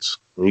chance,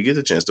 the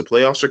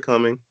playoffs are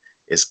coming.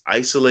 It's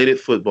isolated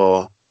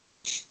football.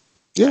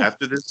 Yeah.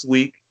 After this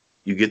week,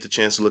 you get the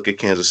chance to look at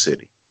Kansas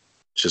City.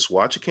 Just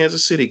watch a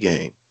Kansas City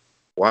game.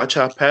 Watch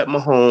how Pat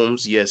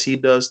Mahomes, yes, he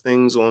does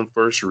things on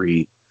first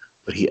read,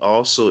 but he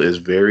also is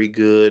very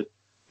good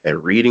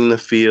at reading the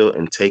field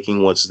and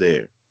taking what's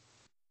there.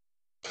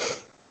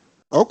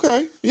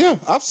 Okay, yeah,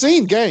 I've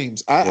seen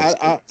games.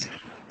 I've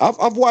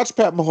watched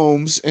Pat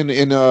Mahomes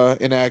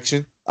in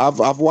action.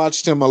 I've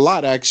watched him a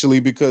lot actually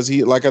because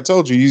he, like I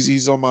told you,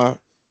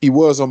 he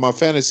was on my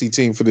fantasy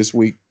team for this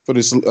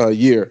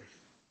year.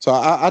 So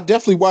I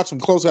definitely watched him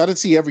closely. I didn't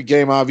see every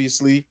game,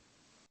 obviously,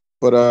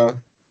 but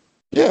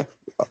yeah,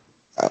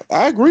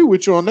 I agree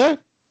with you on that.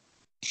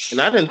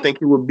 And I didn't think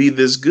he would be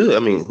this good. I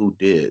mean, who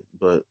did?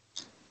 But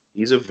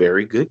he's a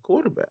very good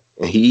quarterback,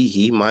 and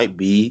he might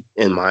be,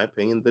 in my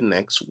opinion, the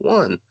next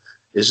one.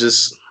 It's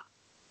just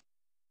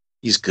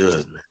he's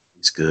good, man.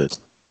 He's good.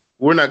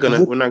 We're not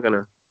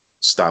gonna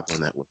stop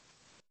on that one.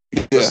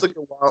 Yeah.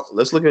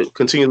 Let's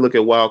continue to look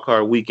at Wild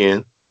Card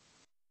Weekend,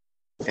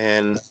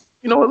 and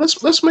you know what?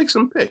 Let's make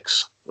some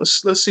picks.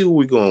 Let's see where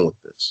we're going with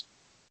this.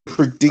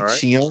 Prediction.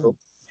 Right?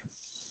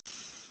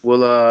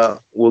 So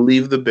we'll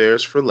leave the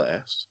Bears for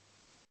last.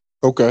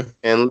 Okay.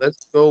 And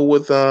let's go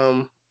with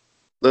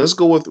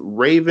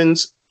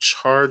Ravens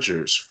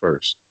Chargers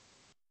first.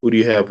 Who do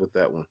you have with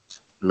that one?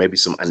 Maybe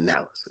some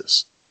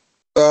analysis.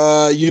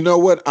 You know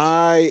what?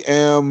 I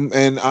am,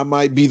 and I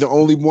might be the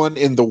only one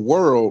in the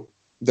world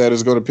that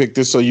is going to pick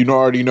this. So you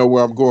already know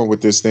where I'm going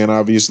with this. Then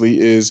obviously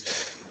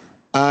is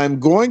I'm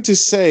going to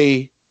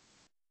say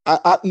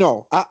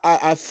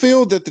I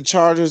feel that the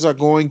Chargers are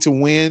going to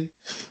win,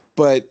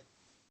 but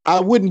I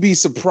wouldn't be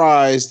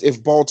surprised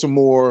if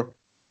Baltimore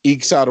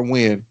ekes out a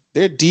win.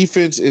 Their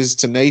defense is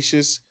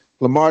tenacious.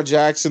 Lamar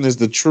Jackson is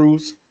the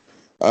truth.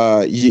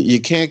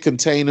 You can't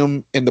contain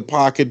him in the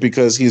pocket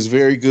because he's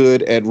very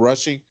good at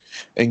rushing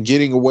and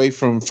getting away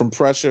from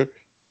pressure.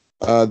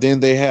 Then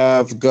they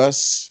have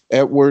Gus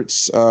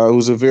Edwards,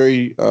 who's a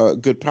very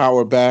good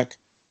power back.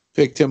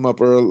 Picked him up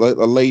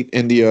late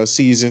in the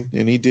season,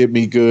 and he did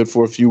me good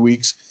for a few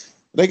weeks.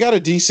 They got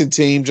a decent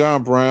team.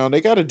 John Brown, they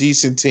got a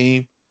decent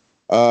team.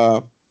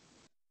 The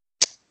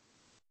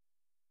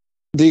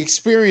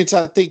experience,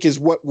 I think, is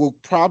what will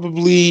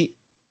probably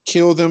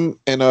kill them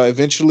and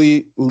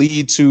eventually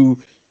lead to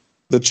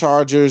the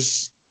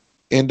Chargers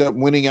end up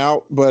winning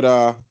out. But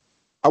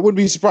I wouldn't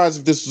be surprised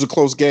if this was a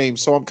close game.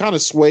 So I'm kind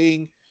of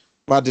swaying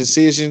my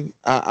decision.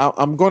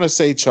 I'm going to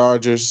say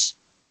Chargers.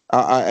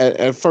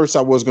 At first,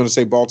 I was going to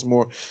say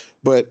Baltimore,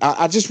 but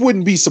I just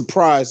wouldn't be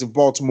surprised if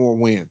Baltimore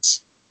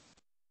wins.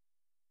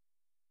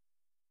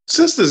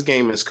 Since this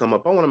game has come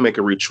up, I want to make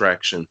a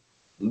retraction.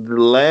 The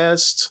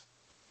last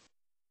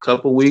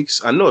couple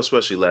weeks, I know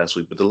especially last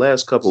week, but the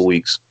last couple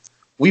weeks,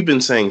 we've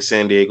been saying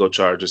San Diego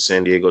Chargers,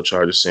 San Diego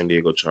Chargers, San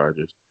Diego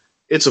Chargers.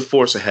 It's a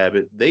force of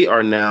habit. They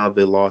are now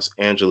the Los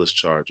Angeles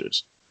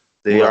Chargers.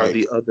 They are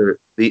the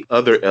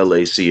other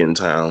LAC in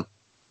town.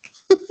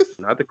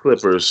 Not the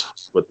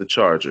Clippers, but the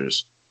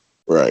Chargers.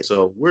 Right.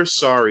 So we're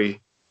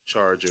sorry,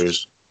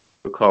 Chargers.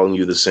 We're calling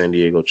you the San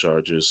Diego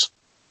Chargers.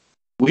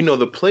 We know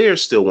the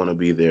players still want to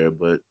be there,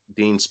 but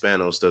Dean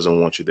Spanos doesn't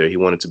want you there. He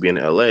wanted to be in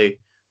LA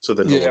so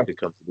that no one could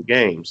come to the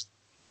games.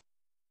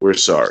 We're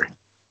sorry.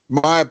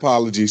 My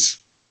apologies.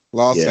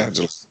 Los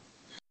Angeles.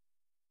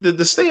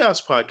 The Stay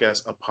House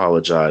podcast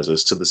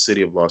apologizes to the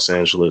city of Los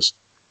Angeles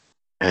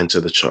and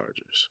to the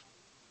Chargers.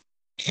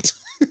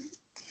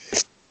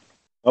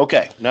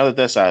 Okay, now that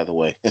that's out of the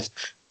way,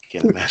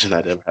 can't imagine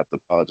I'd ever have to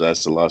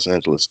apologize to Los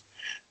Angeles.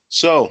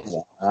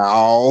 So,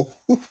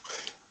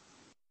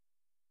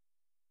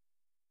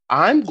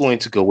 I'm going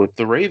to go with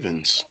the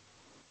Ravens.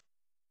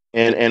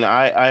 And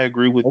I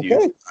agree with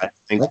you. I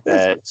think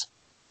that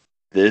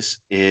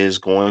this is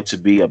going to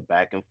be a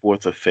back and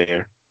forth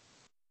affair.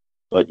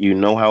 But you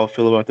know how I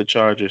feel about the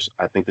Chargers.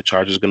 I think the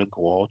Chargers are going to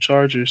go all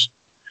Chargers,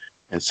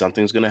 and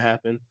something's going to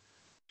happen.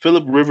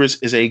 Phillip Rivers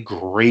is a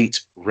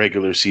great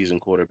regular season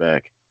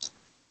quarterback,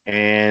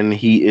 and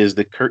he is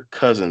the Kirk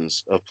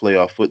Cousins of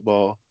playoff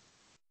football.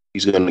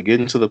 He's going to get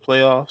into the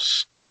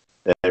playoffs.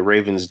 That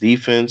Ravens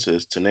defense,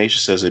 as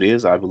tenacious as it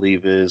is, I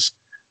believe is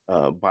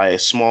by a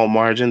small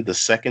margin the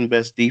second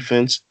best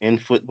defense in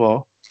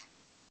football.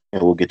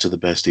 And we'll get to the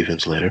best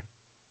defense later.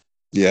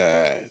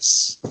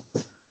 Yes.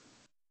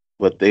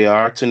 But they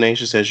are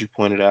tenacious, as you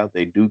pointed out.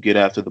 They do get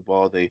after the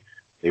ball. They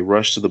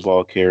rush to the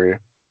ball carrier.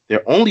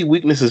 Their only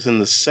weakness is in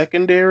the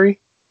secondary,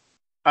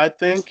 I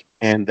think,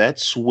 and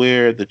that's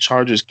where the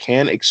Chargers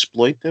can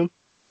exploit them.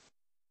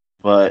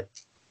 But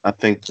I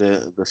think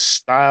the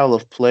style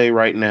of play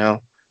right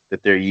now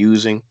that they're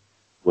using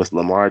with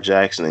Lamar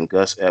Jackson and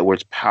Gus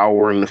Edwards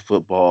powering the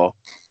football,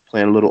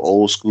 playing a little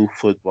old school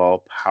football,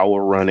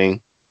 power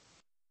running,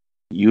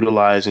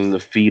 utilizing the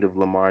feet of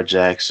Lamar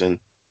Jackson,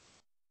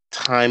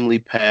 timely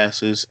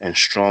passes, and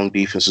strong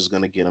defense is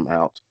going to get them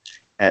out,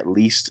 at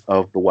least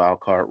of the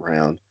wild card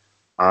round.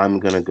 I'm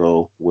going to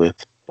go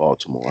with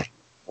Baltimore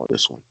on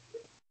this one.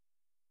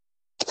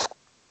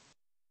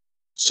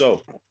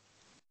 So,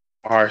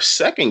 our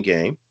second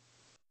game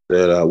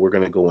that we're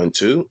going to go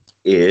into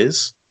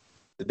is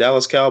the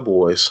Dallas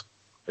Cowboys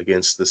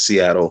against the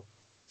Seattle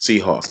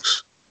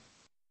Seahawks.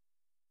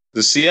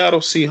 The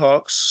Seattle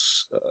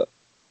Seahawks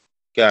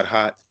got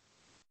hot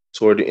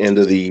toward the end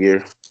of the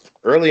year.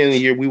 Early in the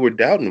year, we were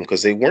doubting them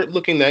because they weren't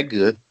looking that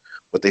good,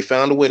 but they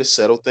found a way to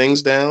settle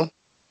things down,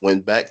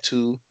 went back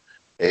to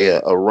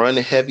a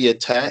run-heavy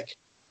attack,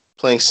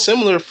 playing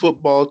similar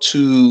football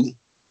to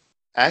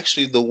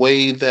actually the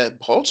way that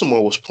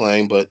Baltimore was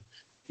playing. But,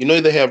 you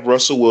know, they have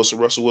Russell Wilson.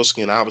 Russell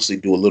Wilson can obviously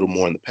do a little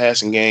more in the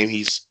passing game.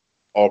 He's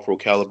all-pro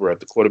caliber at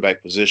the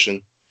quarterback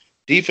position.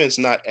 Defense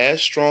not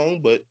as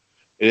strong, but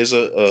it is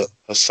a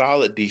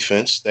solid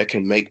defense that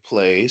can make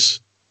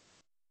plays.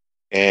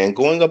 And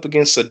going up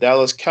against the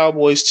Dallas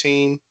Cowboys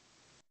team,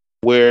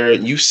 where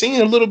you've seen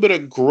a little bit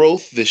of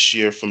growth this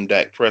year from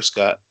Dak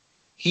Prescott,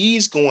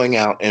 he's going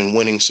out and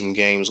winning some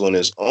games on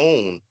his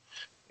own.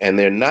 And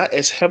they're not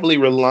as heavily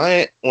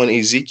reliant on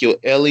Ezekiel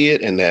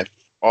Elliott and that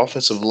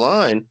offensive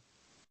line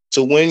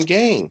to win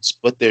games.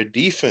 But their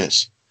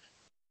defense,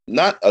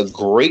 not a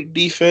great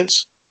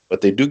defense,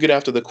 but they do get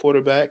after the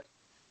quarterback.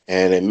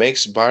 And it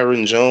makes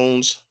Byron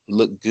Jones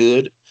look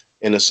good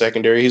in the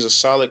secondary. He's a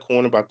solid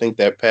corner, but I think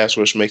that pass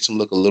rush makes him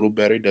look a little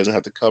better. He doesn't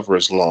have to cover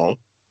as long.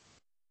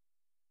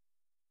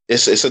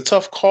 It's a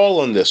tough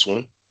call on this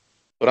one,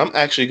 but I'm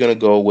actually going to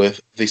go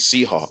with the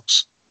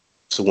Seahawks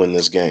to win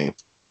this game.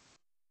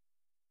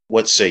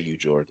 What say you,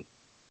 Jordan?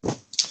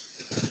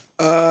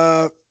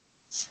 Wow,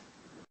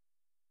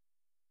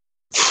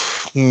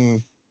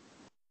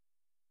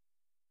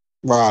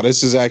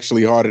 this is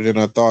actually harder than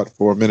I thought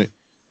for a minute.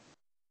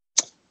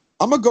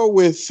 I'm gonna go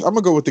with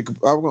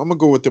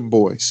them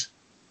boys.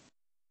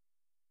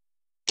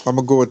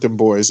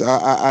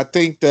 I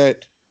think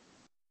that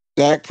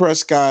Dak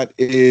Prescott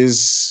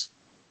is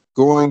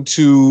going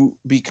to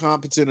be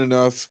competent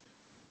enough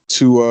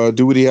to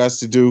do what he has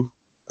to do.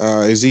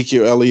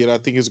 Ezekiel Elliott, I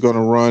think, is going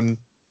to run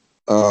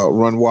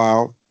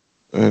wild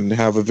and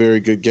have a very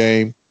good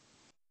game.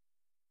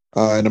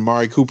 And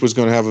Amari Cooper is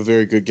going to have a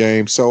very good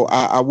game. So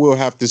I will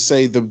have to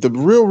say the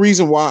real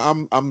reason why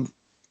I'm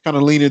kind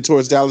of leaning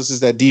towards Dallas is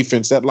that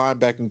defense. That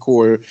linebacking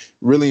core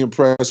really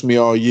impressed me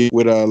all year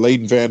with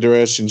Leighton Vander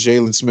Esch and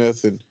Jalen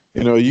Smith, and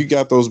you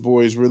got those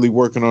boys really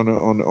working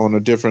on a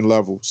different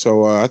level.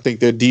 So I think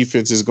their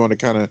defense is going to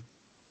kind of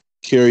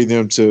carry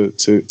them to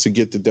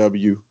get the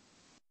W.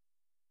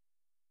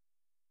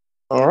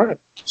 All right,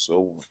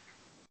 so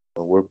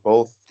we're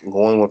both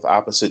going with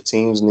opposite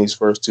teams in these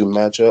first two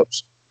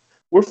matchups.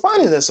 We're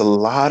finding there's a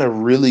lot of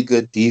really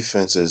good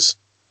defenses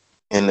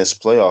in this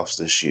playoffs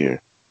this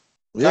year.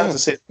 Yeah, not to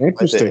say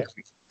interesting.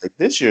 Like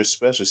this year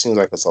especially seems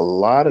like there's a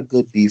lot of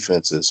good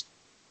defenses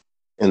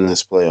in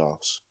this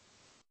playoffs.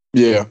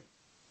 Yeah.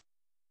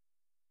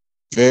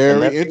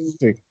 Very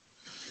interesting.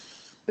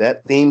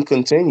 That theme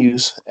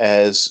continues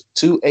as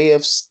two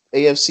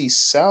AFC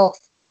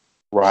South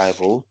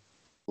rivals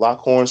lock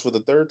horns for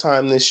the third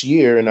time this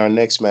year in our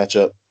next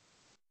matchup,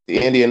 the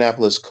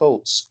Indianapolis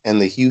Colts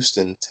and the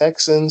Houston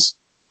Texans.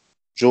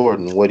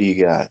 Jordan, what do you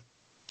got?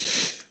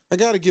 I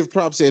got to give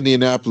props to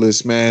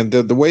Indianapolis, man.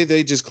 The way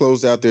they just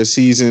closed out their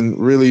season,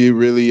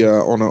 really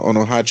on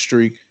a hot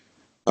streak.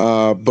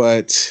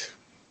 But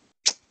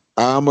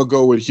I'm gonna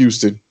go with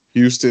Houston.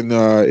 Houston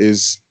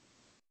is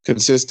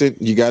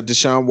consistent. You got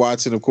Deshaun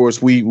Watson, of course.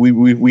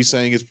 We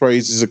sang his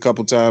praises a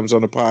couple times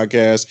on the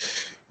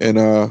podcast, and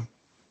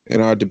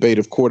in our debate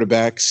of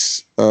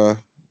quarterbacks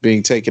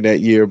being taken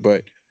that year.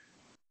 But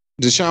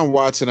Deshaun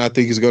Watson, I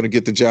think, is going to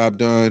get the job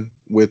done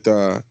with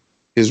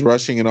his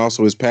rushing and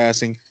also his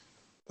passing.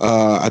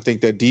 I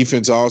think that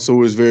defense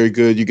also is very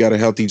good. You got a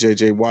healthy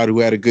J.J. Watt who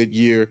had a good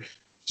year.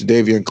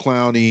 Jadeveon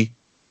Clowney.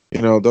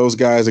 Those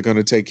guys are going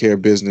to take care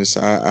of business.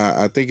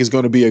 I think it's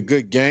going to be a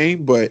good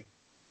game, but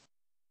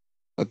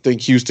I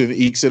think Houston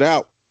ekes it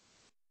out.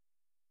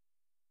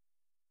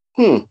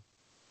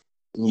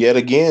 Yet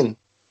again,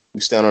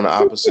 we stand on the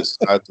opposite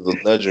sides of the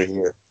ledger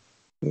here.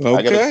 Okay.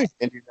 I got the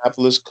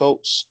Indianapolis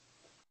Colts.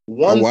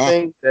 One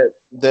thing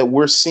that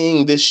we're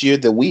seeing this year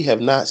that we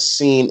have not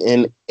seen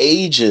in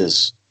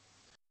ages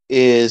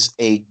is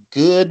a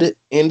good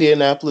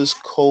Indianapolis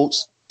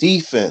Colts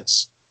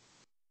defense.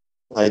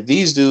 Like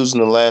these dudes in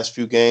the last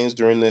few games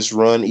during this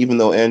run, even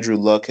though Andrew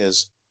Luck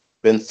has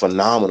been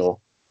phenomenal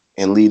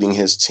in leading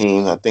his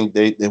team, I think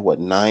they're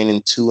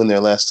 9-2 in their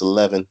last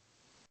 11.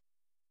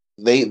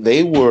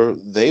 They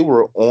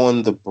were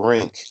on the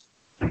brink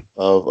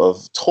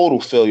of total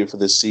failure for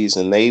this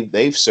season.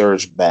 They've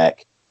surged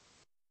back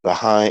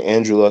behind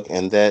Andrew Luck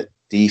and that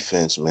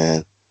defense,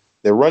 man.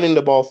 They're running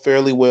the ball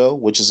fairly well,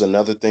 which is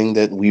another thing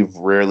that we've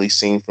rarely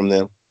seen from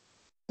them.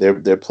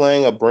 They're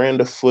playing a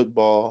brand of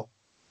football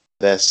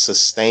that's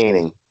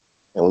sustaining.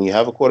 And when you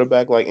have a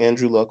quarterback like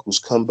Andrew Luck who's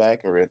come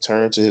back and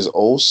returned to his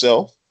old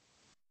self,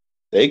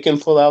 they can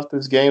pull out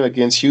this game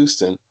against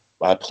Houston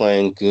by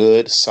playing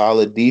good,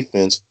 solid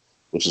defense,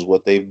 which is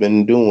what they've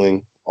been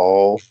doing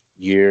all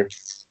year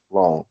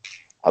long.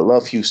 I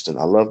love Houston.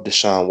 I love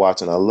Deshaun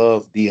Watson. I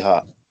love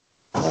D-Hop.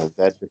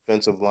 That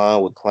defensive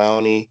line with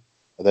Clowney,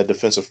 that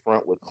defensive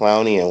front with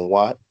Clowney and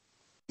Watt,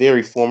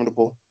 very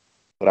formidable.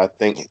 But I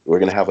think we're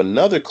going to have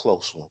another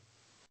close one.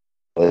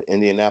 But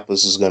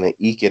Indianapolis is going to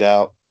eke it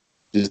out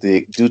due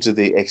to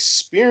the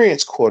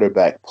experienced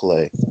quarterback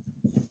play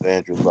of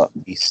Andrew Luck.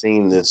 He's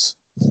seen this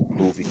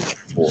movie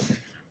before.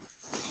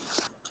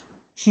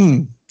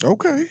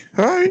 Okay.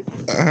 All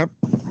right.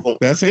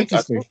 That's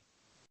interesting.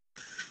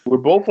 We're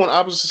both on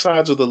opposite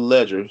sides of the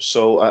ledger.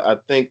 So I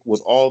think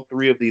with all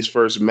three of these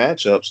first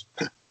matchups,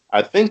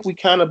 I think we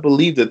kind of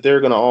believe that they're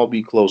going to all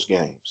be close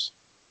games.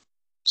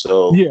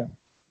 So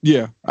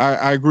yeah,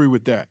 I agree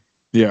with that.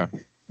 Yeah.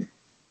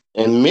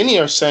 And many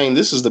are saying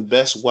this is the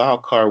best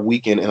wild card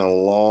weekend in a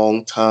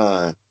long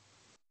time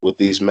with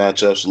these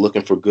matchups,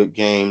 looking for good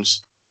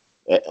games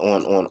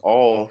on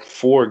all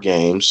four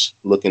games,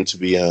 looking to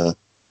be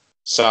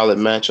solid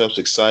matchups,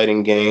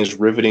 exciting games,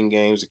 riveting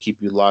games to keep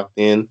you locked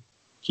in,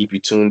 keep you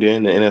tuned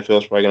in. The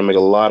NFL is probably going to make a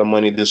lot of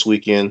money this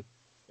weekend.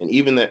 And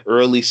even that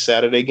early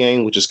Saturday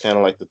game, which is kind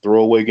of like the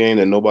throwaway game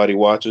that nobody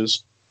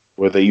watches,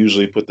 where they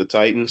usually put the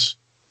Titans.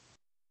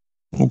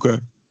 Okay.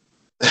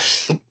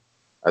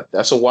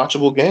 That's a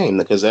watchable game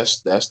because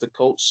that's the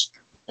Colts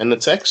and the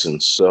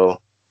Texans.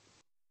 So,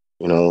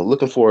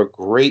 looking for a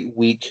great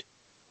weekend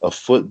of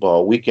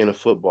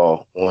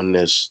football on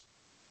this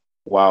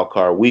wild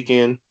card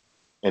weekend.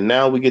 And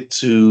now we get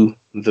to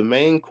the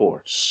main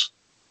course.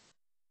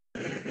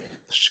 The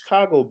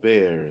Chicago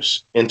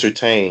Bears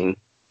entertain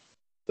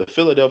the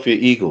Philadelphia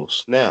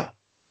Eagles. Now,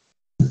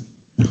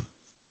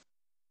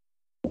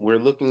 we're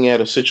looking at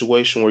a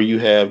situation where you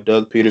have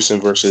Doug Peterson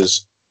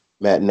versus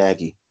Matt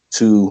Nagy,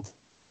 two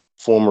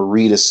former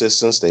Reed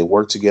assistants. They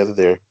work together.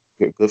 They're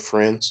good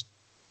friends.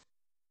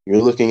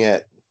 You're looking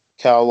at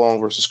Cal Long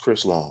versus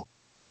Chris Long.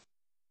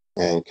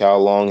 And Cal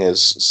Long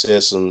has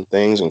said some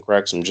things and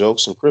cracked some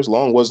jokes, and Chris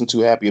Long wasn't too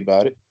happy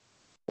about it,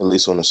 at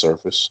least on the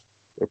surface.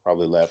 They're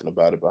probably laughing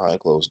about it behind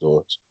closed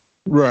doors.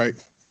 Right.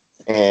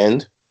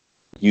 And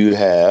you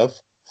have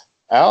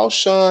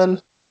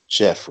Alshon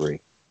Jeffrey.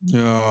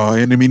 Oh,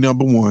 enemy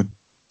number one.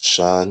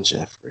 Sean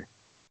Jeffrey.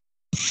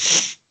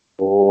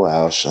 Oh,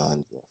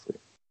 Alshon Jeffrey.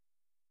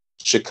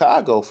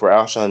 Chicago for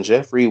Alshon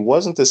Jeffrey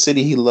wasn't the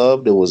city he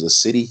loved. It was the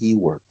city he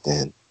worked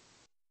in.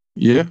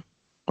 Yeah.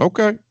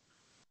 Okay.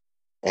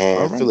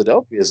 And right.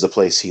 Philadelphia is the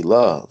place he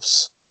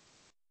loves.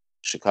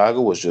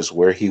 Chicago was just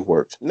where he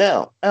worked.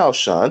 Now,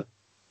 Alshon,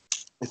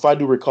 if I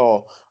do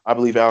recall, I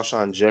believe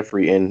Alshon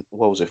Jeffrey in,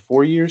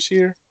 4 years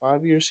here?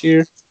 5 years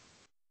here?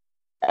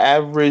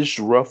 Averaged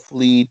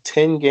roughly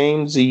 10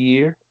 games a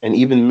year and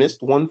even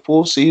missed one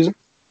full season.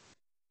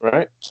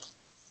 Right?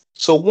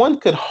 So one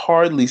could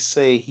hardly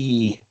say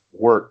he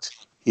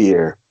worked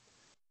here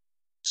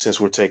since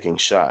we're taking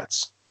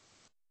shots.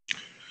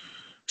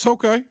 It's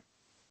okay.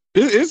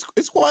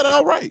 It's quite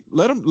all right.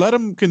 Let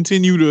him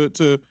continue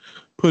to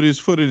put his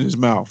foot in his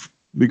mouth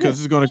because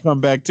it's going to come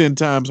back 10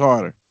 times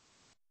harder.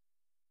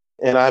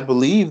 And I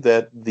believe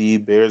that the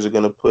Bears are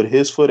going to put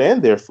his foot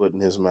and their foot in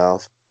his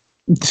mouth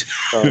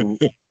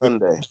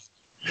Sunday.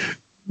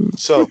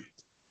 So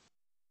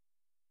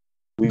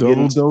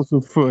double dose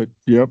of foot.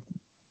 Yep.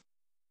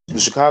 The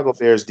Chicago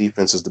Bears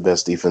defense is the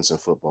best defense in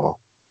football.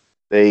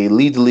 They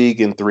lead the league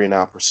in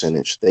 3-and-out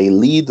percentage. They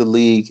lead the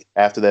league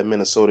after that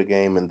Minnesota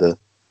game and the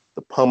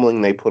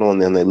pummeling they put on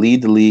them. They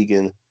lead the league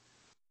in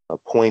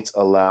points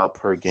allowed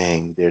per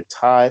game. They're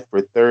tied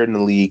for third in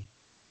the league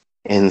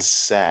in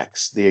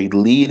sacks. They're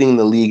leading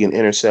the league in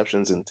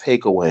interceptions and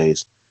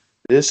takeaways.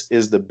 This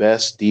is the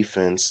best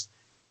defense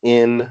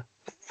in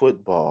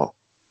football.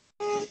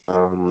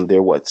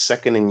 They're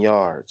second in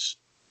yards.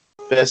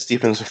 Best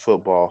defense in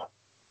football,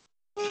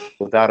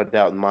 without a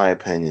doubt, in my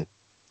opinion.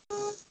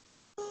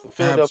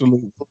 Philadelphia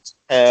Eagles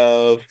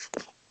have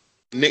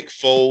Nick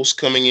Foles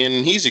coming in,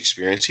 and he's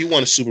experienced. He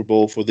won a Super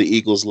Bowl for the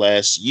Eagles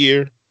last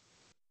year,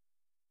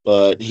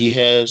 but he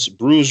has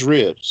bruised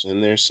ribs,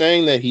 and they're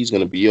saying that he's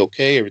going to be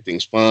okay.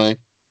 Everything's fine.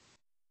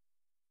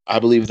 I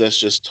believe that's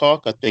just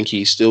talk. I think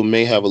he still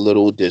may have a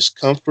little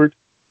discomfort.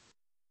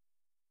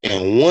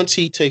 And once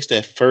he takes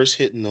that first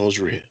hit in those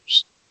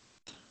ribs,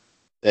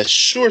 that's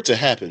sure to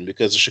happen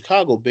because the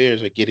Chicago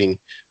Bears are getting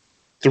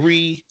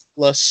 3+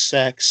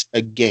 sacks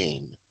a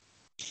game.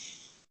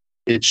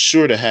 It's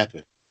sure to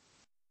happen.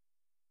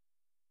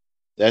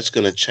 That's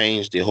going to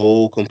change the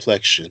whole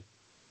complexion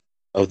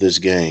of this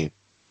game.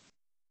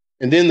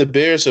 And then the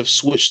Bears have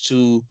switched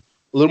to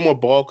a little more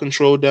ball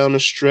control down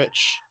the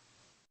stretch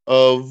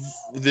of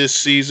this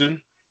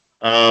season.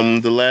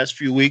 The last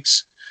few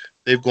weeks,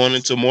 they've gone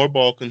into more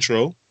ball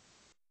control,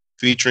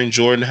 featuring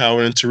Jordan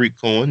Howard and Tariq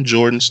Cohen.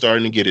 Jordan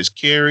starting to get his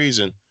carries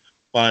and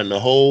find the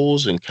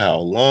holes, and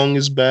Kyle Long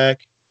is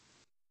back.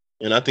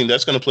 And I think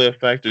that's going to play a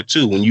factor,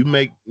 too. When you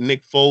make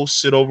Nick Foles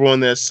sit over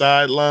on that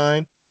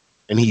sideline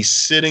and he's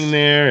sitting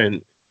there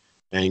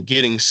and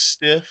getting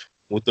stiff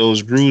with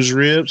those bruised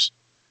ribs,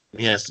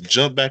 he has to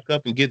jump back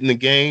up and get in the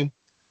game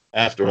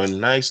after a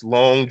nice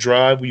long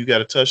drive where you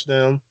got a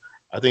touchdown.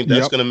 I think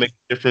that's going to make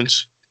a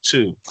difference,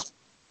 too.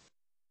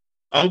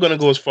 I'm going to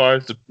go as far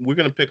as we're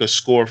going to pick a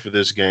score for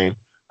this game.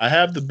 I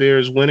have the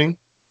Bears winning,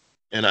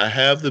 and I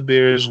have the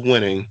Bears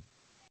winning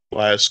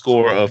by a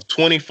score of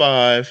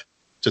 25-13.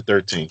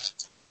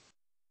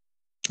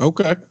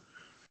 Okay.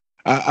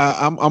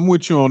 I'm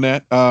with you on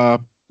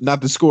that.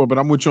 Not the score, but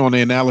I'm with you on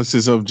the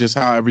analysis of just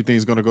how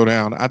everything's going to go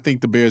down. I think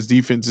the Bears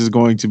defense is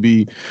going to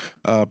be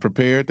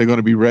prepared. They're going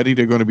to be ready.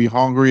 They're going to be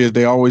hungry as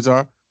they always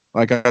are.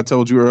 Like I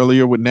told you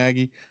earlier with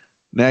Nagy,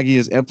 Nagy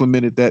has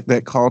implemented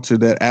that culture,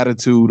 that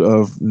attitude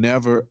of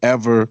never,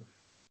 ever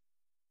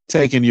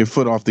taking your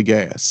foot off the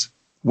gas,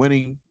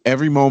 winning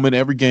every moment,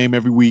 every game,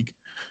 every week,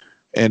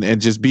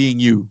 and just being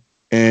you.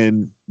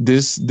 And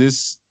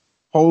this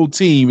whole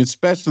team,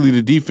 especially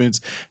the defense,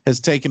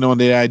 has taken on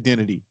their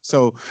identity.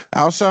 So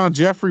Alshon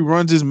Jeffrey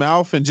runs his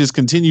mouth and just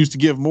continues to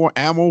give more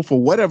ammo for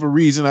whatever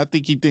reason. I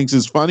think he thinks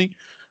it's funny.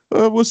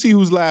 We'll see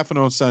who's laughing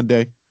on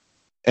Sunday.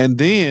 And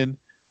then,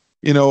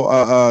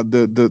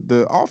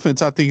 the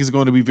offense, I think, is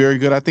going to be very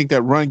good. I think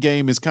that run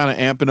game is kind of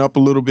amping up a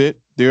little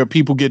bit. There are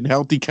people getting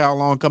healthy. Kyle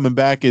Long coming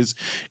back is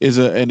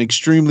an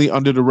extremely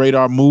under the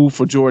radar move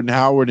for Jordan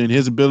Howard and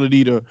his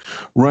ability to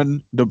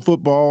run the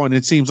football. And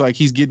it seems like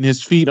he's getting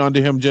his feet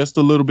under him just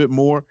a little bit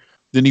more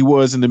than he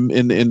was in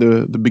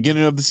the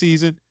beginning of the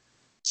season.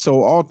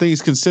 So all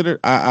things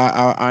considered,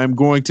 I'm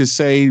going to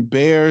say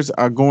Bears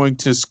are going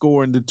to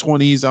score in the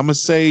 20s. I'm gonna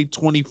say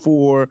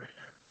 24.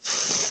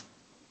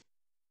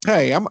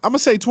 Hey, I'm gonna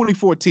say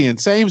 24-10.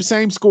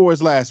 Same score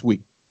as last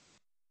week.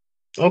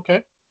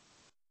 Okay.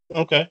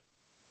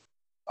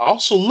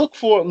 Also, look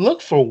for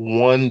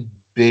one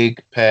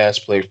big pass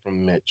play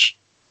from Mitch.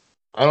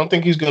 I don't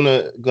think he's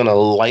gonna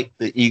light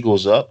the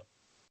Eagles up,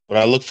 but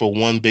I look for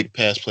one big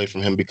pass play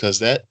from him because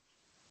that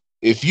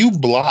if you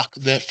block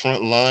that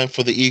front line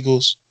for the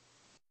Eagles,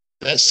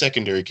 that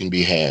secondary can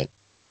be had.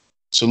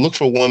 So look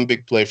for one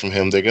big play from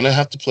him. They're gonna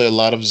have to play a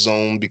lot of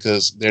zone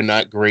because they're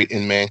not great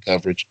in man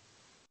coverage.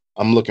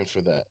 I'm looking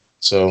for that.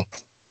 So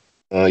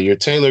your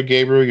Taylor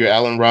Gabriel, your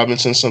Allen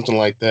Robinson, something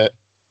like that,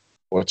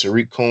 or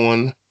Tariq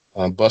Cohen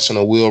busting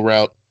a wheel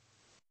route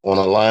on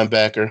a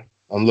linebacker.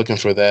 I'm looking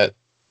for that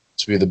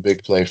to be the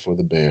big play for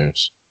the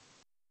Bears.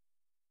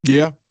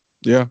 Yeah,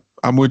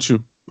 I'm with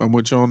you. I'm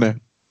with you on that.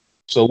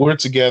 So we're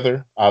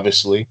together,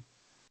 obviously,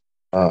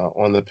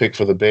 on the pick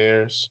for the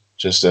Bears.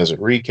 Just as a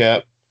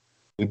recap,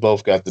 we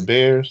both got the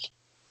Bears.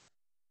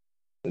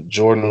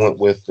 Jordan went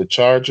with the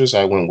Chargers.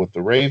 I went with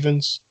the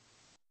Ravens.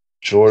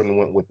 Jordan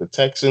went with the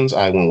Texans.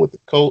 I went with the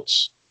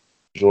Colts.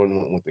 Jordan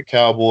went with the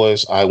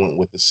Cowboys. I went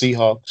with the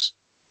Seahawks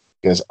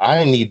because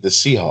I need the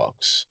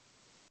Seahawks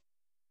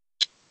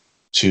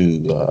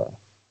to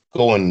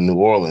go in New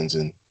Orleans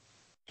and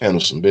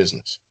handle some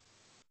business.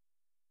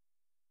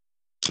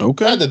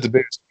 Okay. Not that the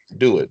Bears can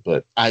do it,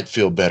 but I'd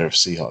feel better if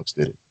Seahawks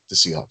did it. The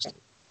Seahawks did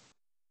it.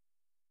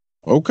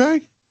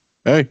 Okay.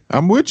 Hey,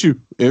 I'm with you.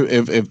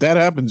 If that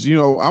happens,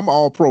 I'm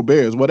all pro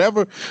Bears.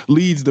 Whatever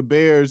leads the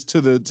Bears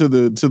to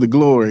the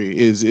glory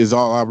is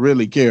all I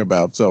really care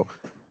about. So,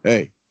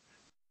 hey,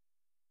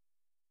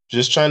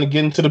 just trying to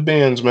get into the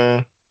bands,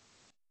 man.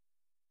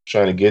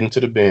 Trying to get into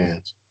the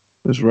bands.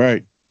 That's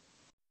right.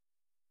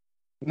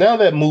 Now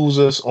that moves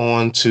us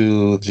on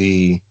to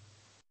the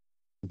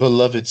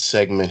beloved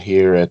segment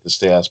here at the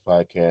Stay House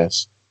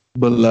Podcast.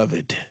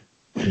 Beloved.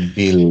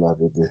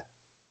 Beloved.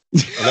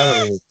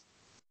 And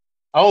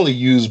I only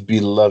use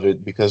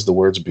beloved because the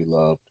word's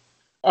beloved.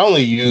 I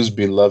only use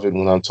beloved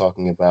when I'm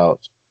talking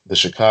about the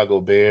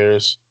Chicago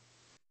Bears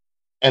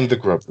and the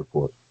Grub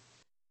Report.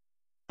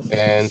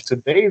 And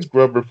today's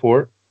Grub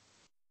Report,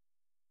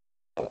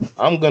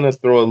 I'm going to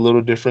throw a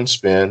little different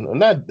spin.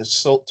 Not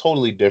so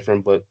totally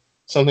different, but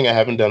something I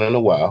haven't done in a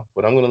while.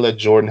 But I'm going to let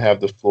Jordan have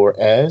the floor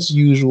as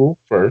usual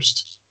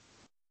first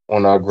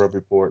on our Grub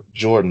Report.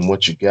 Jordan,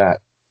 what you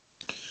got?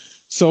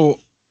 So,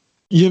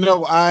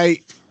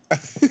 I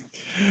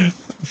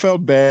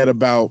felt bad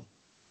about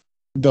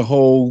the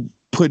whole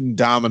putting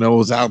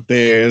Domino's out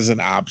there as an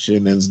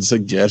option and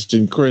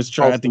suggestion. Chris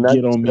tried to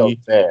get on me.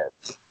 Bad.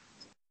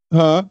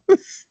 Huh?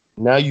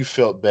 Now you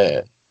felt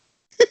bad.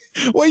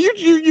 Well, you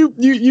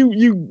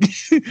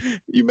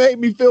you made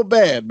me feel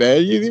bad,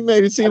 man. You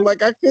made it seem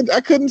like I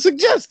couldn't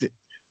suggest it.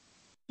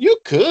 You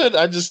could.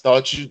 I just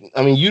thought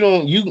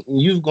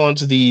you've gone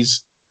to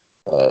these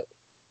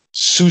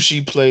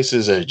sushi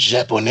places or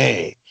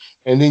Japonais,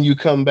 and then you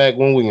come back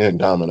one week at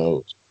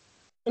Domino's.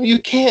 I mean, you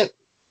can't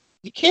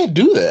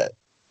do that.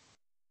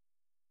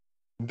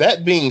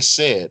 That being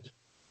said,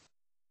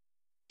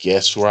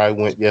 guess where I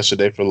went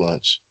yesterday for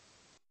lunch?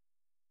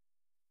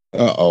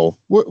 Uh-oh.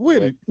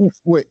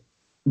 Wait.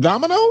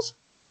 Domino's?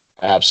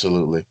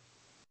 Absolutely.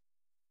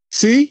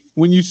 See,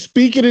 when you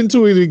speak it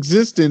into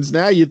existence,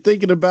 now you're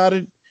thinking about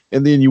it,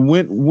 and then you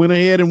went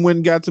ahead and went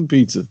and got some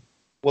pizza.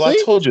 Well,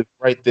 See? I told you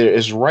right there.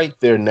 It's right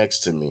there next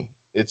to me.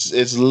 It's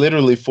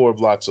literally 4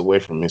 blocks away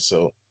from me.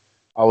 So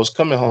I was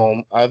coming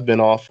home. I've been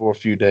off for a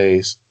few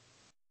days,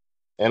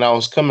 and I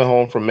was coming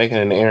home from making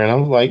an errand. I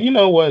was like, you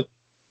know what?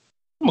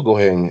 I'm gonna go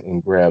ahead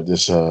and grab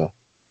this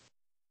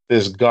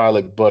this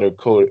garlic butter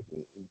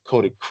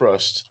coated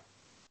crust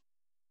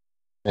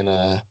and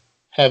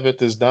have it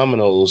this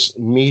Domino's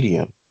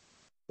medium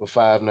for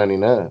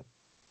 $5.99.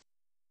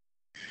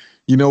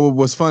 You know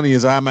what's funny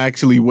is I'm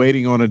actually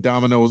waiting on a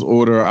Domino's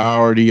order I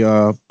already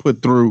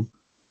put through,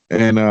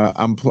 and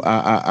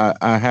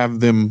I have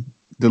them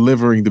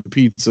delivering the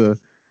pizza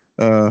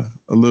a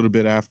little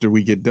bit after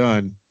we get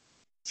done.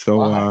 So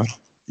Wow.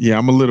 yeah,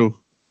 I'm a little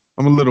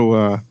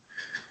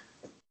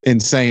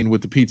insane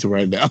with the pizza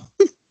right now.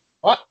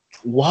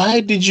 Why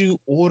did you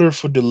order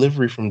for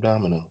delivery from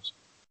Domino's?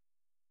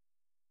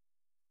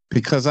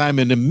 Because I'm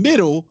in the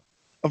middle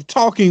of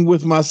talking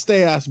with my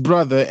stay-ass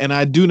brother, and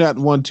I do not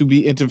want to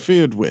be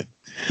interfered with.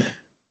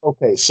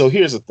 Okay, so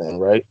here's the thing,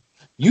 right?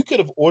 You could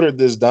have ordered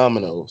this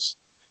Domino's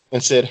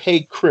and said,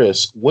 hey,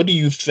 Chris, what do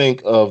you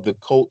think of the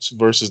Colts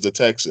versus the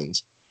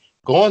Texans?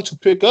 Gone to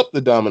pick up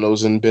the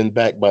Domino's and been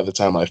back by the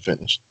time I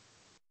finished.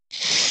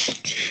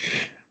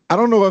 I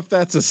don't know if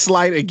that's a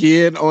slight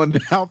again on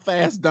how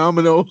fast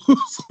Domino's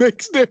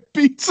makes their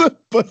pizza,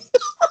 but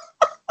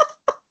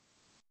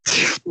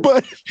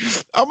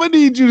I'm gonna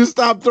need you to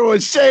stop throwing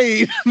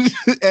shade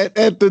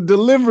at the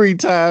delivery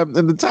time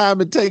and the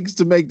time it takes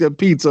to make their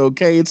pizza.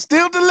 Okay, it's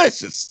still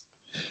delicious.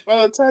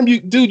 By the time you're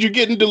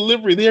getting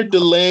delivery, they're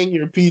delaying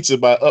your pizza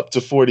by up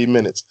to 40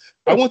 minutes.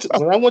 When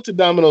I went to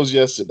Domino's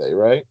yesterday,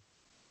 right?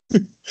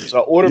 So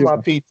I ordered my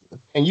pizza,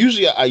 and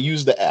usually I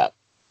use the app.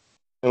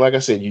 And like I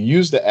said, you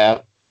use the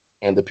app,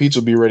 and the pizza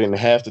will be ready in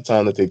half the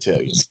time that they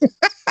tell you.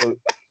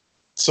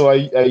 So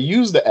I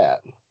used the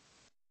app.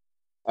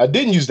 I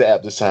didn't use the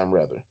app this time,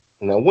 rather.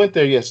 And I went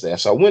there yesterday.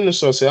 So I went in the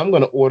store and said, I'm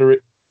going to order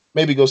it,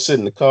 maybe go sit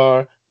in the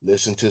car,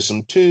 listen to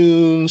some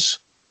tunes.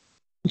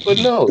 But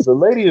no, the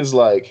lady is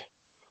like,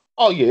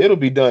 oh, yeah, it'll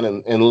be done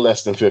in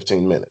less than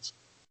 15 minutes.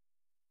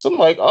 So I'm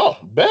like, oh,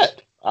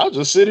 bet. I'll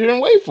just sit here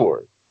and wait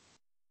for it.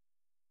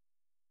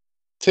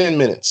 10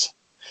 minutes.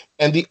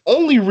 And the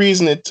only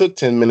reason it took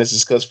 10 minutes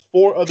is because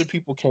 4 other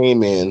people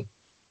came in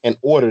and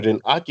ordered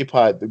and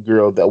occupied the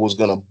girl that was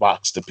going to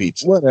box the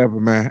pizza. Whatever,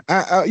 man.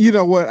 I you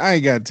know what? I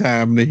ain't got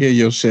time to hear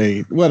your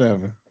shade.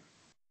 Whatever.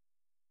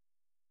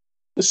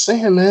 Just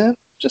saying, man.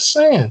 Just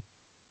saying.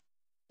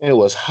 And it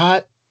was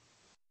hot,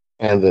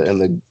 and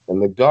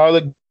the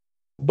garlic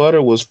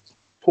butter was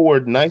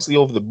poured nicely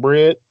over the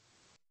bread. It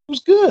was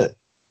good.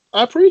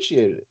 I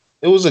appreciated it.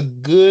 It was a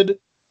good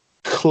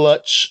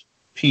clutch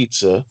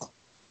pizza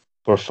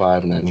for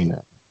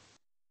 $5.99.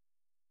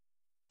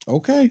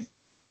 Okay.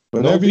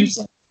 Whatever you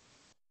say.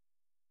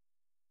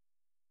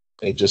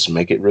 They just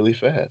make it really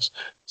fast.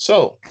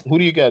 So, who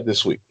do you got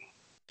this week?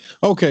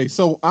 Okay,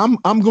 so I'm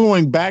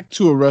going back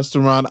to a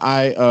restaurant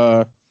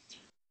I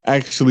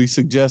actually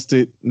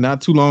suggested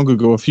not too long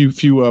ago, a few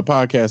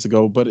podcasts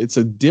ago, but it's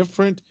a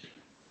different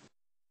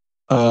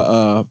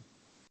item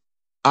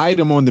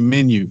on the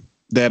menu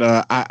that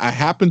I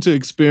happened to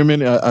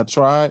experiment. I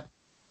tried,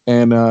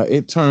 and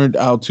it turned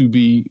out to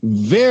be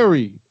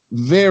very,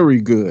 very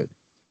good.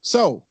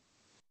 So,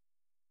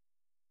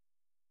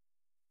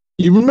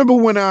 you remember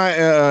when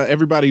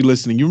everybody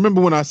listening, you remember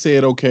when I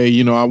said,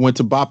 okay, I went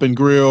to Bop and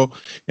Grill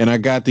and I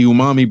got the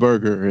umami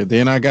burger, and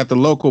then I got the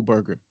local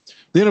burger.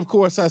 Then, of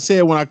course, I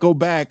said, when I go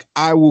back,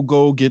 I will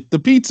go get the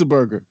pizza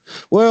burger.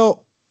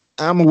 Well,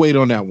 I'm gonna wait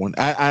on that one.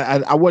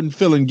 I wasn't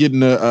feeling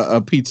getting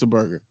a pizza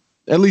burger,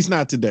 at least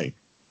not today.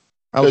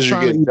 I was Because you're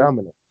trying getting to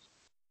dominant.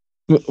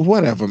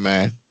 whatever,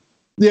 man.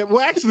 Yeah,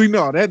 well, actually,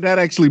 no. That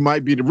actually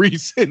might be the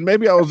reason.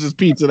 Maybe I was just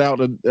pizzaed out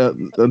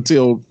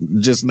until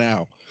just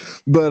now.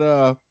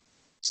 But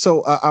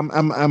so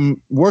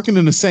I'm working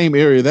in the same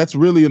area. That's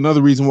really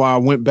another reason why I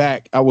went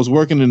back. I was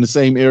working in the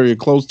same area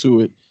close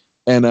to it,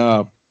 and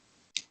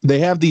they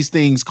have these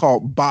things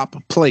called bop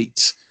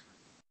plates.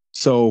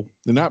 So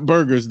they're not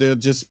burgers; they're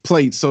just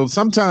plates. So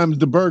sometimes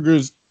the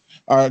burgers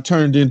are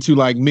turned into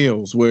like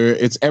meals where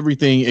it's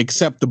everything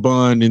except the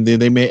bun, and then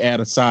they may add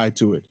a side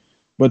to it.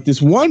 But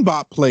this one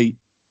bop plate,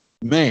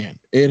 man,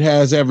 it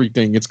has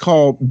everything. It's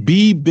called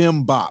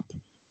Bim Bop.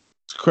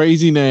 It's a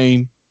crazy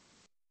name.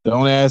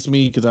 Don't ask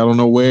me because I don't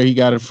know where he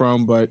got it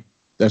from, but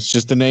that's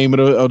just the name of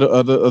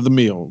the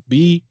meal.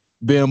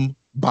 Bim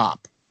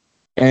Bop.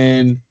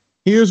 And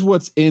here's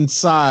what's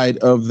inside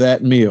of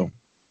that meal.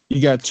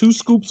 You got 2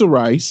 scoops of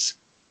rice.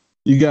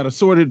 You got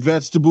assorted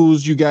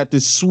vegetables. You got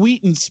this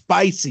sweet and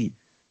spicy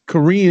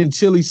Korean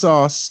chili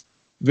sauce.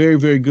 Very,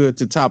 very good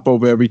to top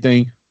over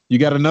everything. You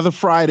got another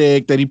fried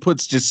egg that he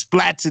puts, just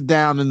splats it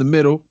down in the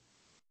middle.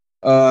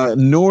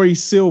 Nori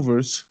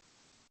silvers,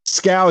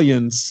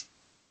 scallions,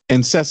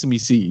 and sesame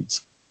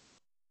seeds.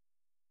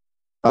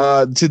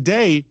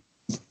 Today,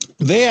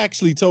 they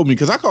actually told me,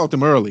 because I called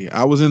them early.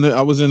 I was in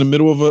the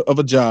middle of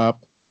a job,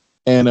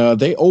 and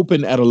they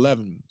opened at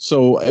 11.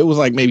 So it was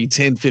like maybe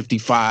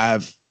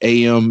 10:55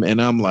 a.m.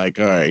 And I'm like,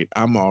 all right,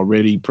 I'm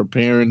already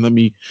preparing. Let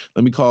me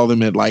call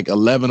them at like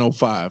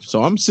 11:05.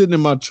 So I'm sitting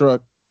in my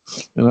truck.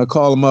 And I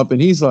call him up,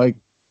 and he's like,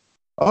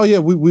 "Oh yeah,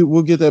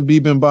 we'll get that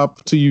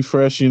bibimbap to you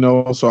fresh, you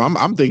know." So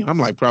I'm thinking I'm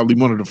like probably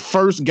one of the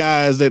first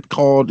guys that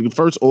called the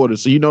first order,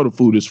 so you know the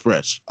food is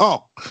fresh.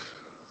 Oh,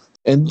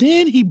 and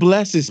then he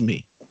blesses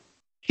me.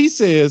 He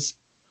says,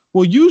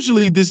 "Well,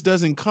 usually this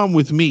doesn't come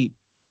with meat,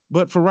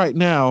 but for right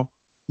now,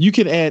 you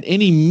can add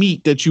any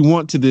meat that you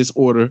want to this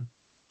order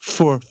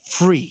for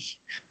free.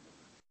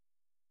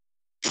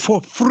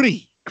 For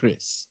free,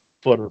 Chris."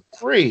 For the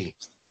free.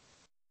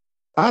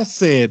 I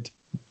said,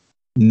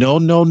 no.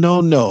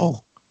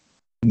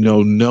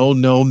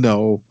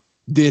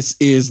 This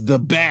is the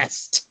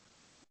best.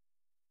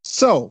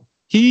 So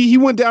he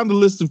went down the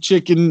list of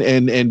chicken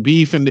and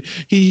beef, and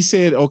he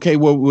said, okay,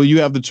 well,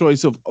 you have the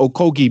choice of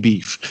okogi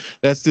beef.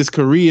 That's this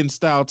Korean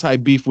style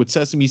type beef with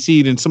sesame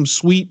seed and some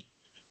sweet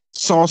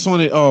sauce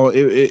on it. Oh,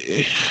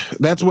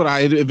 that's what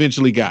I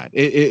eventually got.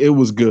 It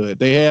was good.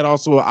 They had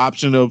also an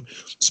option of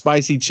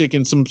spicy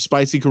chicken, some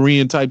spicy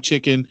Korean type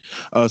chicken,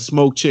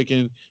 smoked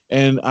chicken,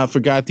 and I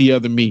forgot the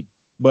other meat.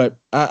 But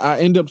I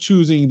end up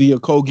choosing the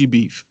okogi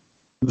beef.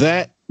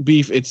 That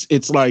beef,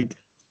 it's like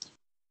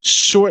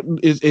short.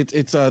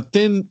 It's a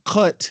thin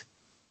cut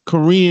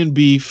Korean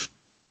beef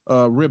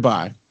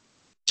ribeye,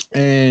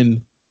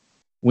 and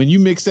when you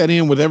mix that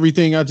in with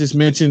everything I just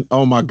mentioned,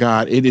 oh my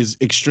God, it is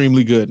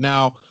extremely good.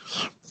 Now,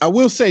 I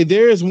will say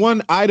there is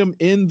one item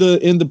in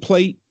the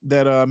plate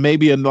that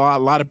maybe a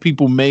lot of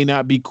people may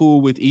not be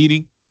cool with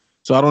eating.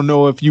 So I don't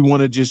know if you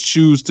want to just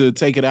choose to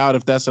take it out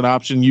if that's an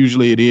option.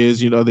 Usually it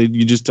is. You know,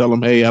 you just tell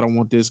them, hey, I don't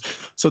want this.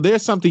 So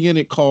there's something in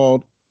it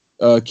called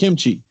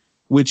kimchi,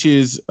 which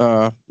is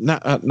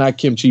not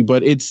kimchi,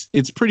 but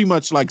it's pretty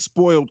much like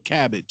spoiled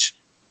cabbage.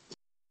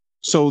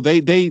 So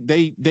they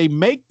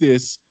make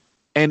this,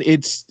 and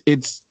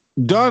it's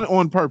done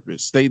on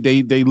purpose. They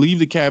leave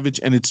the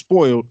cabbage and it's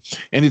spoiled,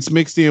 and it's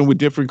mixed in with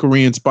different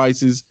Korean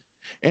spices,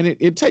 and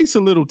it tastes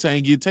a little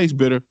tangy. It tastes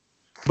bitter,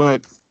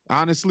 but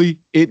honestly,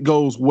 it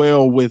goes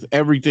well with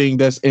everything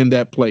that's in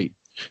that plate.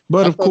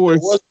 But of course,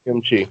 it was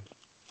kimchi.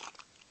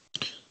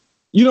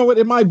 You know what?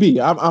 It might be.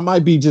 I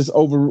might be just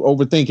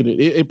overthinking it.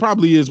 It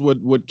probably is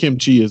what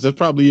kimchi is. That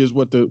probably is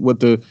what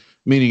the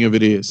meaning of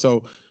it is.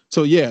 So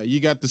yeah, you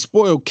got the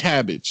spoiled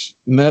cabbage,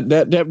 and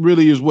that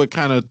really is what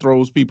kind of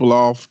throws people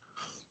off.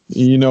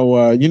 You know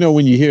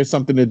when you hear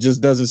something that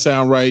just doesn't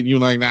sound right, you're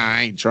like, nah,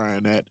 I ain't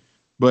trying that.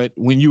 But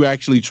when you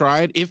actually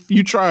try it, if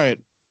you try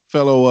it,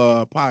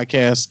 fellow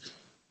podcast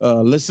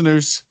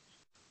listeners,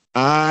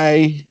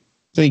 I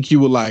think you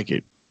will like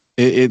it.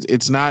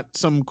 It's not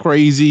some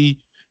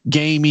crazy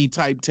gamey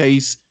type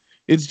taste.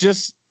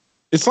 It's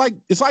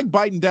like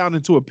biting down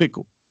into a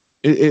pickle.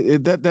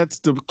 That's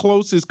the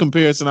closest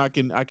comparison I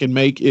can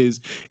make.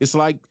 Is it's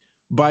like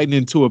biting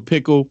into a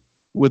pickle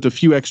with a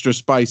few extra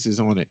spices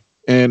on it,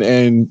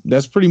 and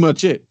that's pretty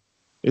much it.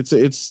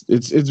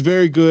 It's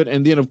very good.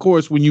 And then of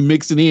course when you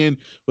mix it in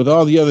with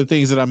all the other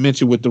things that I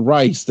mentioned, with the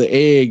rice, the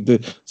egg,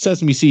 the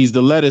sesame seeds,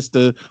 the lettuce,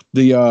 the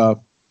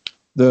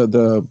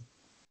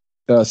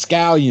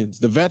scallions,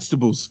 the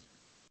vegetables,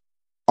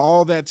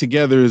 all that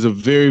together is a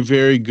very,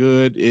 very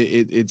good.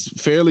 It's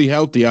fairly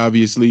healthy,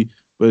 obviously,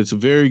 but it's a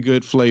very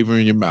good flavor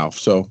in your mouth.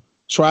 So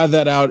try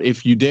that out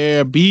if you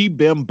dare.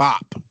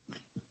 Bibimbap. In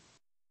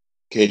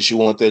case you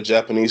want that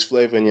Japanese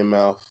flavor in your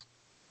mouth,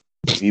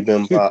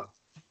 bibimbap.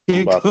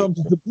 Here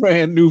comes the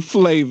brand new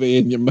flavor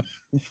in your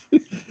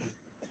mouth.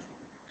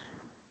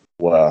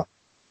 Wow.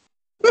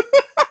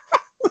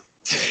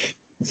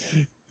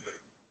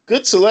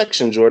 Good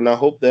selection, Jordan. I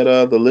hope that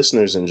the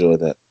listeners enjoy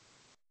that.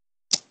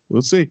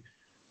 We'll see.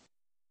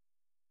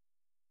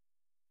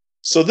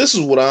 So this is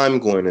what I'm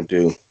going to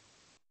do.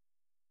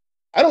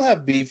 I don't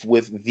have beef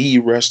with the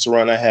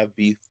restaurant. I have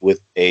beef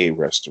with a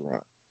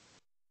restaurant.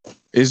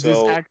 Is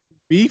this actual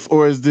beef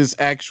or is this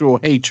actual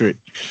hatred?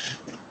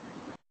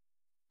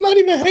 Not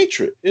even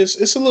hatred.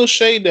 It's a little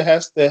shade that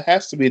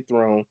has to be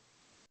thrown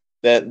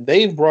that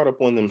they've brought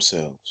up on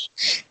themselves.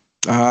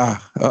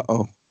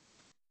 Uh-oh.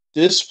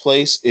 This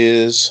place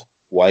is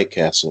White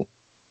Castle.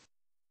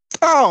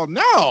 Oh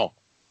no!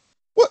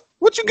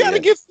 What you got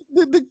against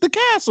the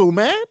castle,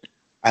 man?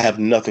 I have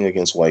nothing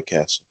against White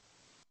Castle.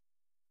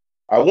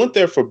 I went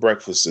there for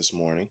breakfast this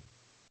morning.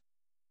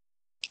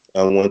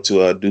 I went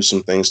to do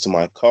some things to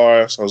my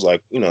car, so I was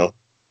like, don't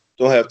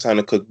have time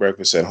to cook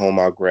breakfast at home.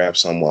 I'll grab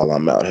some while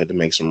I'm out. I had to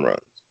make some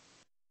runs.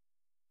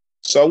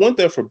 So I went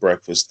there for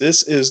breakfast.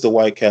 This is the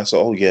White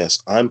Castle. Oh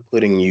yes, I'm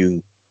putting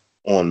you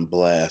on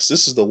blast.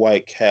 This is the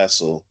White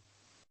Castle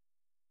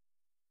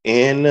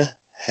in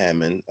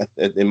Hammond.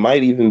 It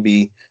might even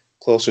be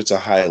closer to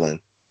Highland.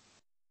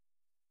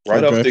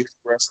 Right off the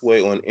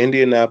expressway on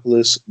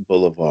Indianapolis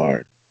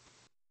Boulevard.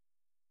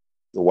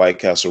 The White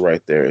Castle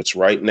right there. It's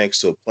right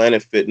next to a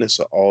Planet Fitness,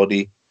 a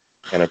Aldi,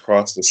 and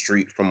across the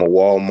street from a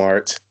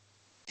Walmart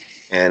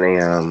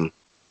and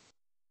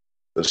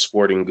the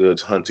sporting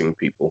goods hunting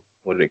people.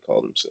 What do they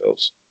call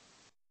themselves?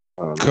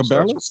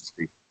 Cabela's?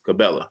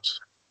 Cabela's.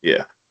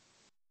 Yeah.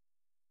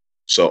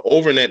 So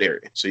over in that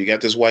area. So you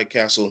got this White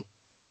Castle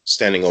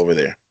standing over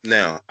there.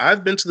 Now,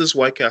 I've been to this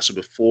White Castle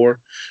before,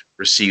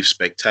 received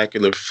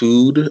spectacular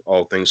food,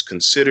 all things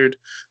considered,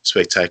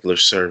 spectacular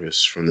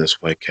service from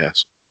this White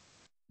Castle.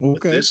 Okay.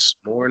 But this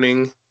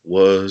morning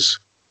was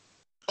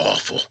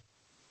awful.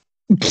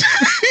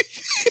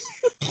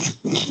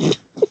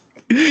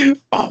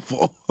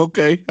 Awful.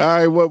 Okay.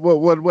 All right.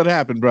 What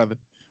happened, brother?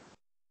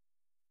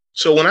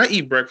 So when I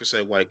eat breakfast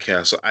at White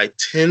Castle, I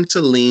tend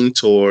to lean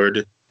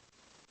toward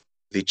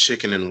the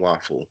chicken and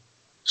waffle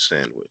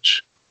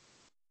sandwich.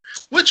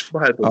 Which,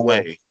 by the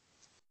way,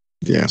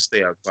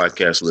 Stay Out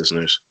Podcast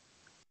listeners,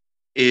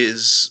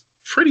 is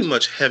pretty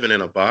much heaven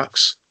in a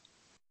box.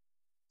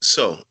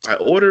 So I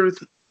ordered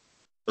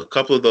a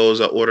couple of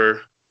those. I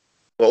ordered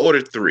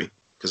 3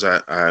 because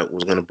I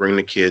was going to bring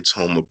the kids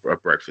home a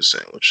breakfast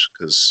sandwich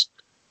because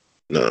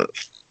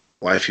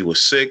wifey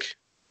was sick.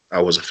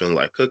 I wasn't feeling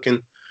like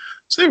cooking.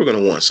 So they were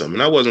going to want something.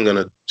 And I wasn't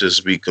going to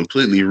just be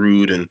completely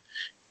rude and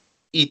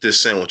eat this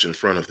sandwich in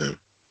front of them.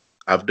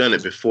 I've done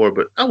it before,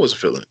 but I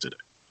wasn't feeling it today.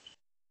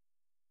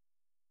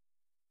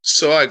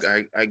 So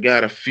I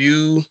got a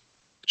few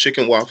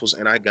chicken waffles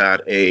and I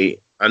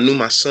knew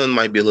my son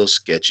might be a little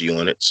sketchy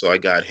on it. So I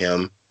got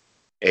him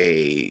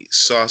a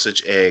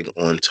sausage egg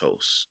on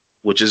toast,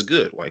 which is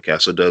good. White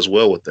Castle does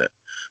well with that.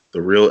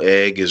 The real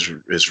egg is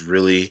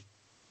really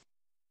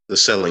the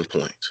selling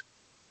point,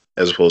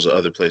 as opposed to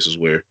other places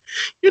where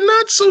you're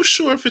not so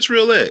sure if it's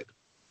real egg.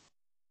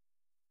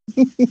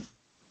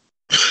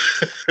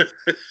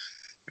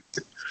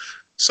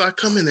 So I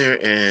come in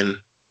there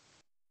and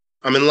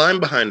I'm in line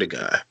behind a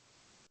guy.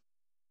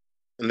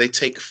 And they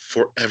take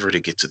forever to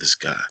get to this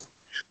guy.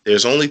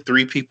 There's only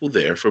 3 people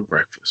there for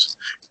breakfast.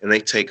 And they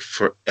take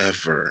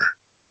forever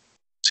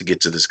to get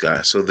to this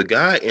guy. So the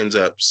guy ends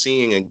up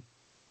seeing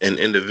an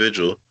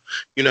individual.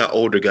 You know how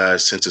older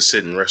guys tend to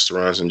sit in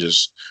restaurants and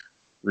just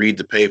read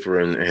the paper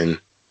and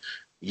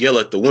yell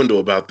at the window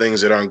about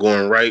things that aren't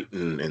going right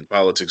in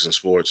politics and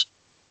sports.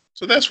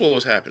 So that's what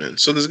was happening.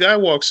 So this guy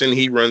walks in,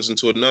 he runs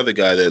into another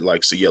guy that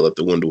likes to yell at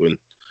the window and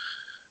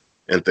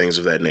things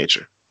of that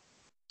nature.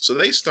 So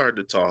they started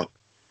to talk,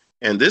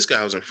 and this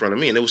guy was in front of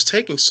me, and it was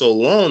taking so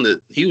long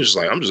that he was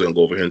like, I'm just going to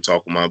go over here and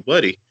talk with my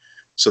buddy.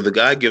 So the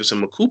guy gives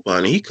him a coupon,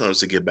 and he comes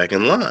to get back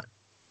in line.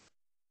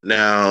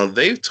 Now,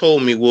 they've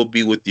told me we'll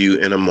be with you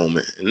in a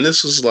moment. And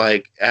this was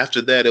like,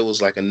 after that, it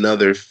was like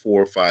another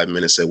 4 or 5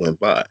 minutes that went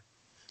by.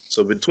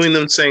 So between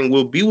them saying,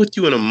 we'll be with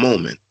you in a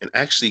moment, and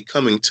actually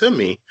coming to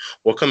me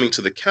or coming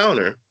to the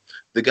counter,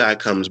 the guy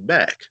comes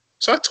back.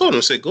 So I told him,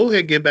 I said, go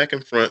ahead, get back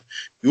in front.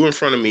 You were in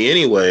front of me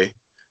anyway.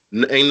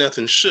 Ain't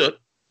nothing shook,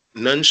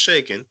 nothing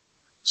shaking.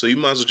 So you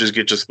might as well just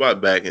get your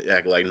spot back and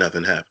act like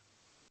nothing happened.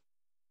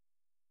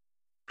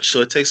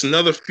 So it takes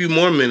another few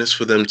more minutes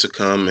for them to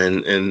come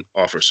and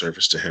offer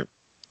service to him.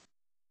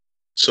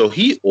 So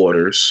he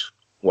orders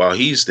while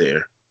he's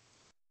there.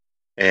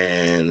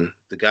 And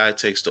the guy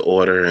takes the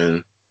order,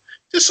 and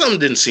just something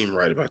didn't seem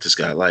right about this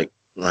guy. Like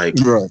right.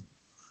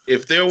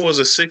 If there was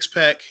a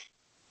 6-pack,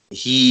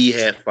 he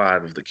had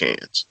 5 of the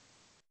cans.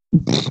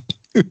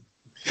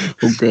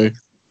 Okay.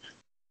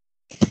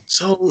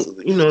 So,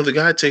 the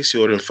guy takes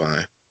the order and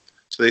fine.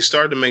 So they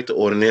start to make the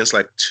order, and then it's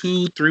like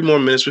 2-3 more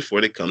minutes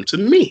before they come to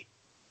me.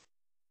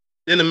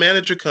 Then the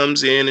manager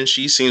comes in, and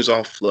she seems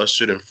all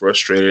flustered and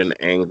frustrated and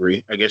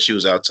angry. I guess she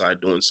was outside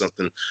doing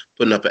something,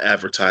 putting up an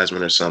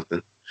advertisement or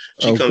something.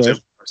 She comes in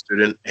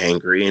flustered and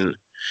angry,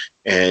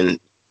 and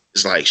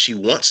it's like she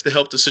wants to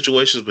help the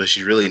situation, but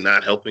she's really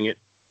not helping it.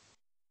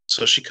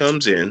 So she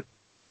comes in,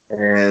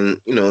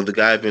 and, the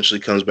guy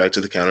eventually comes back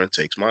to the counter and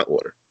takes my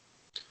order.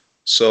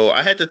 So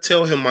I had to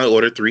tell him my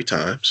order 3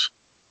 times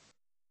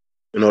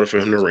in order for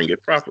him to ring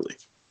it properly.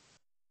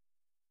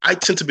 I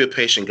tend to be a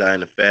patient guy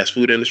in the fast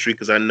food industry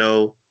because I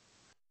know,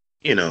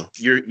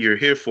 you're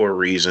here for a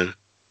reason.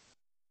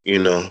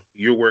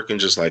 You're working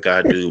just like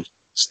I do.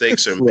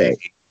 Mistakes are made.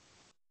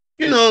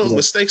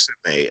 Mistakes are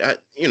made. I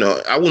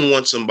wouldn't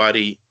want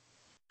somebody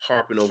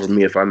harping over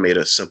me if I made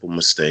a simple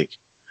mistake.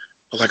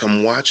 But like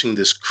I'm watching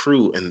this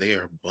crew and they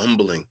are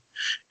bumbling.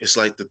 It's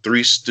like the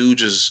Three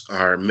Stooges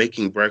are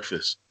making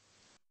breakfast.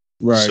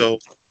 Right.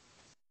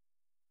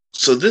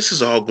 So this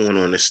is all going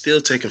on. It's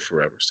still taking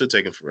forever.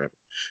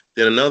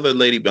 Then another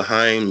lady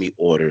behind me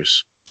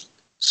orders.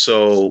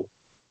 So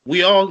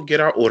we all get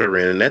our order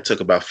in, and that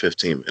took about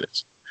 15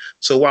 minutes.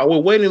 So while we're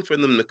waiting for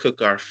them to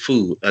cook our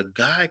food, a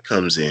guy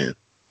comes in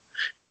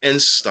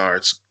and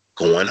starts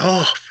going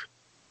off.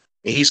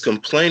 And he's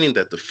complaining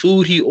that the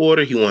food he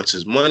ordered, he wants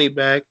his money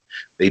back.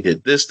 They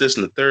did this,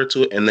 and the third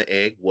to it, and the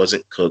egg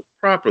wasn't cooked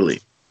properly.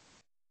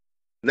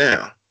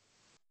 Now,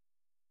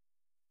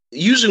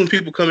 usually when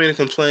people come in and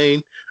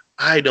complain,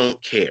 I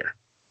don't care.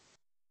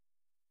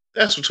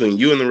 That's between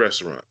you and the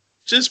restaurant.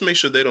 Just make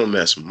sure they don't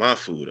mess my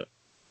food up.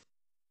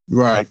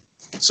 Right.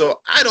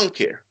 So I don't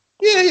care.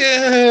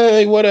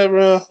 Yeah,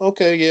 whatever.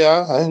 Okay,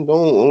 yeah, I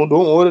don't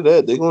order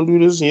that. They're gonna do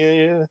this.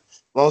 Yeah. As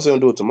long as they don't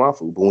do it to my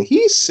food. But when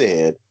he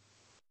said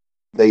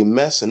they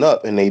messing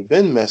up, and they've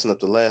been messing up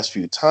the last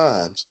few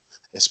times,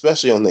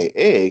 especially on their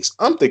eggs,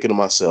 I'm thinking to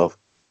myself,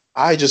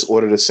 I just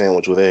ordered a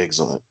sandwich with eggs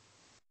on it.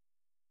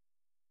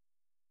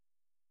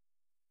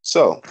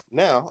 So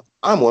now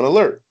I'm on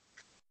alert.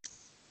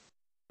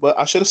 But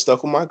I should have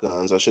stuck with my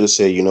guns. I should have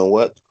said, you know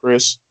what,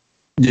 Chris?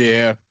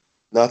 Yeah.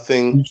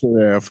 Nothing. You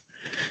should have.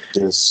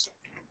 Just,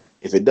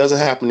 if it doesn't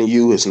happen to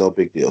you, it's no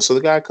big deal. So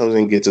the guy comes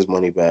in and gets his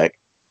money back.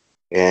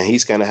 And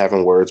he's kind of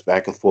having words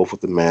back and forth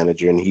with the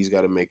manager. And he's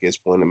got to make his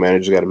point. The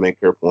manager's got to make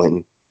her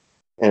point.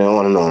 And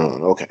on and on and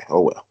on. Okay.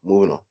 Oh, well.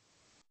 Moving on.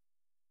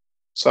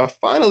 So I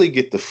finally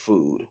get the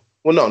food.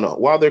 Well, no.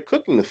 While they're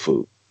cooking the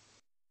food,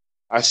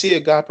 I see a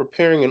guy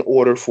preparing an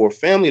order for a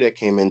family that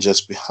came in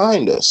just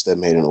behind us that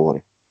made an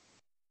order.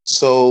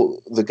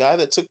 So the guy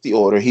that took the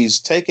order, he's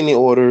taking the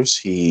orders.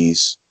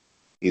 He's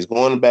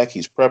going back.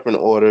 He's prepping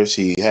orders.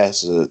 He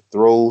has to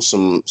throw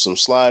some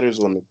sliders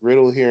on the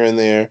griddle here and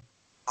there.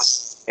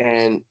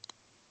 And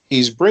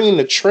he's bringing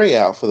the tray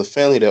out for the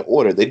family that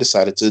ordered. They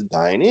decided to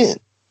dine in.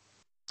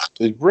 So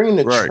he's bringing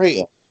the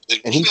tray out.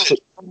 And he put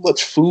so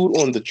much food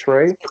on the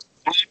tray.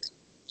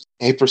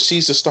 And he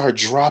proceeds to start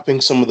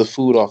dropping some of the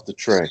food off the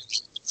tray.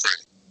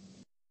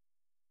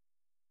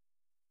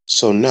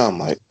 So now I'm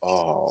like,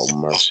 oh,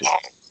 mercy.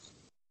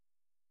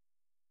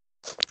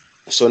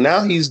 So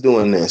now he's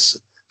doing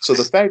this. So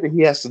the fact that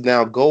he has to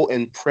now go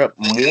and prep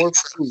more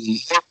food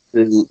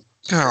to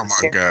Oh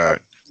my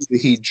God.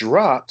 he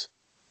dropped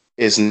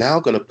is now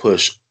going to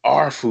push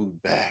our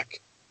food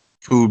back.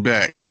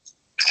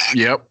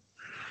 Yep.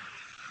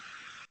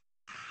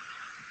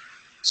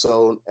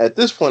 So at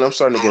this point, I'm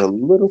starting to get a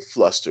little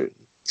flustered.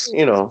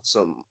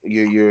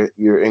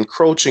 You're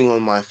encroaching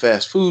on my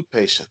fast food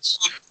patience.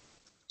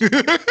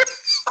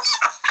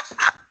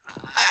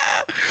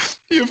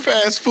 Your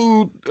fast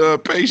food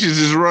patience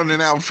is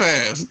running out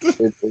fast.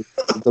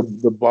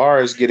 The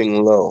bar is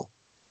getting low.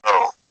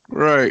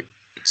 Right.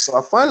 So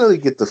I finally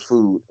get the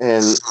food,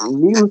 and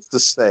needless to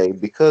say,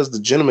 because the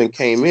gentleman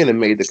came in and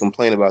made the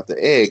complaint about the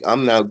egg,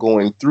 I'm now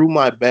going through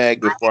my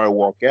bag before I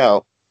walk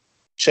out,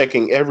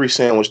 checking every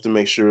sandwich to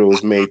make sure it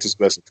was made to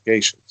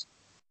specifications.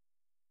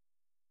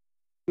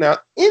 Now,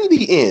 in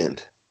the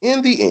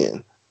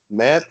end,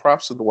 mad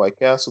props to the White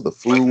Castle. The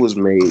food was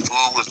made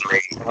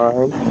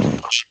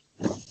fine.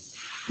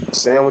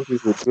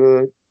 Sandwiches were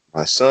good.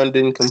 My son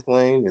didn't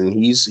complain, and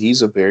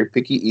he's a very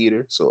picky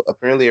eater, so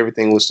apparently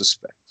everything was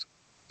suspect.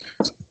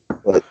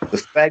 But the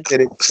fact that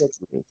it took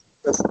me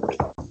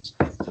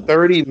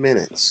 30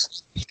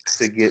 minutes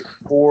to get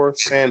 4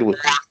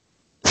 sandwiches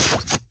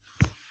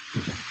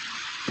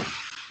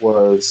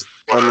was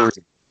unreal.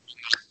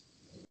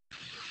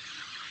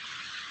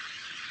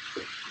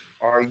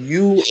 Are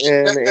you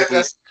in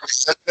a...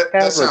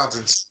 That sounds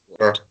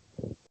insane.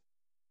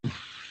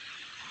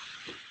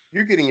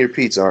 You're getting your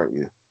pizza, aren't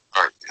you?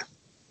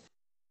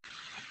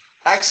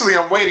 Actually,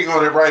 I'm waiting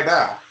on it right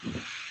now.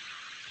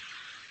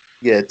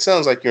 Yeah, it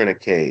sounds like you're in a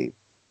cave.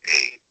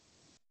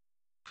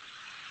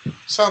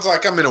 Sounds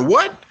like I'm in a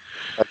what?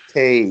 A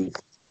cave.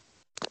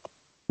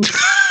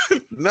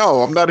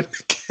 No, I'm not in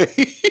a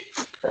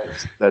cave.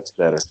 That's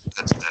better.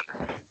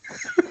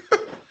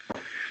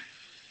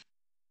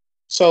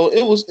 So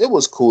it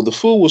was cool. The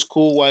food was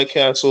cool, White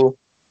Castle,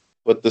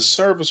 but the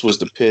service was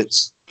the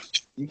pits.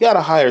 You got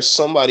to hire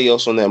somebody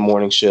else on that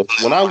morning shift.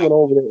 When I went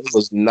over there, it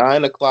was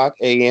 9:00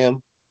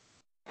 a.m.,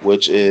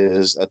 which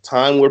is a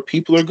time where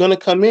people are going to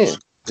come in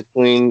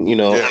between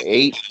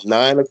 8,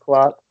 9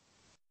 o'clock,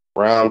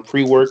 around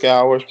pre-work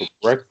hours for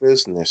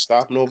breakfast, and they're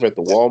stopping over at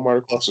the Walmart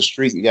across the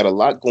street. You got a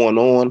lot going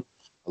on,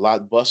 a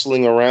lot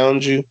bustling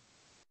around you.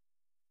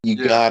 You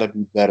got to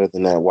be better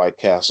than that, White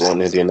Castle on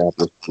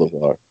Indianapolis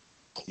Boulevard.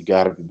 You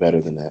got to be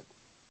better than that.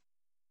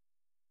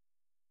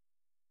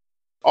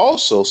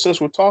 Also,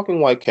 since we're talking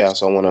White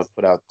Castle, I want to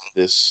put out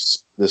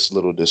this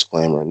little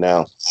disclaimer.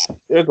 Now,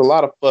 there's a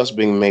lot of fuss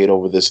being made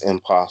over this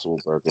Impossible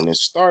Burger, and it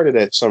started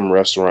at some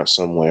restaurant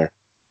somewhere,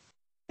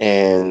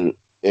 and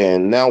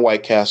now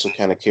White Castle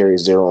kind of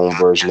carries their own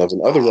version of it,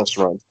 and other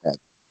restaurants have.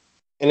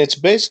 And it's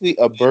basically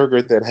a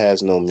burger that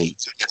has no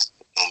meat.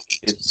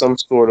 It's some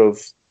sort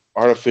of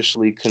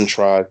artificially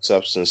contrived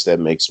substance that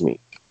makes meat.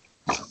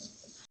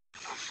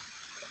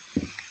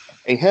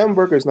 A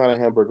hamburger is not a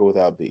hamburger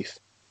without beef.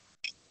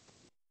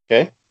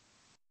 Okay?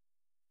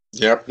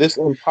 Yep. This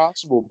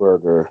Impossible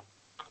Burger,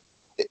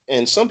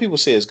 and some people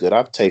say it's good.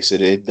 I've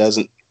tasted it.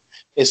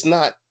 It's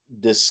not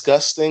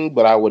disgusting,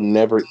 but I would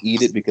never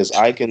eat it because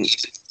I can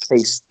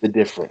taste the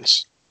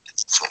difference.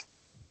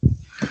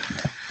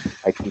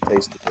 I can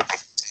taste the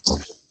difference.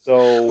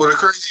 So, well, the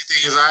crazy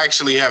thing is, I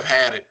actually have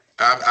had it.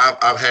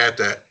 I've had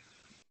that.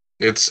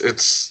 It's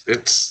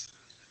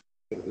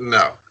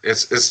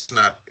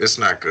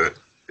not good.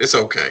 It's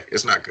okay.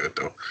 It's not good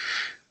though.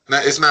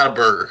 It's not a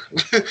burger.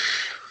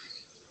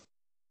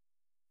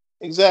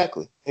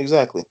 Exactly.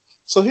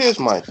 So here's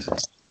my thing.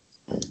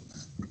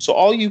 So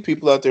all you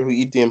people out there who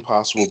eat the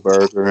Impossible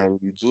Burger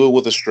and you do it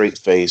with a straight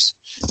face,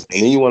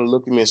 and then you want to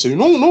look at me and say,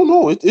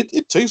 no,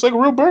 it tastes like a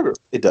real burger.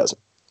 It doesn't.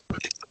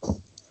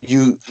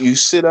 You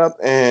sit up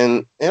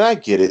and I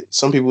get it.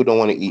 Some people don't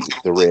want to eat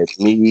the red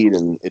meat,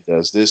 and it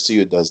does this to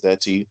you, it does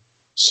that to you.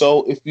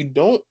 So if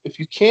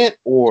you can't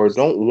or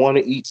don't want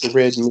to eat the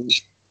red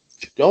meat,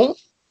 don't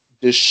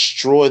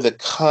destroy the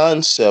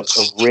concept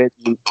of red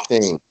meat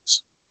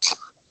things.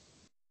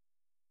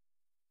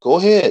 Go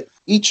ahead,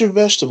 eat your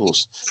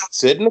vegetables.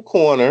 Sit in the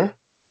corner,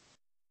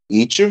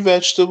 eat your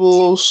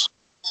vegetables,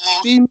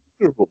 be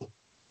miserable.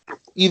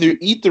 Either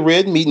eat the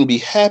red meat and be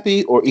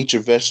happy, or eat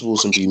your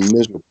vegetables and be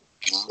miserable.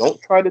 Don't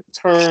try to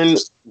turn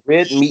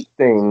red meat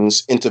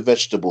things into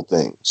vegetable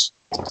things.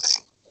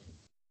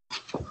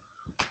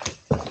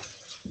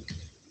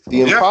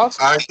 The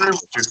Impossible, I agree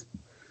with you.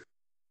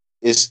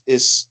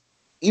 Is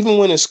even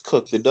when it's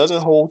cooked, it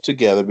doesn't hold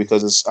together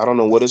because I don't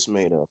know what it's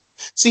made of.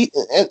 See,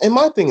 and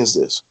my thing is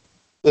this.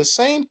 The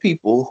same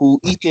people who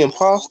eat the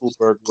Impossible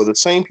Burger were the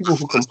same people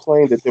who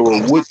complained that there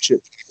were wood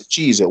chips and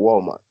cheese at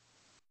Walmart.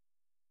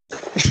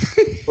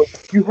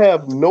 But you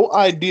have no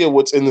idea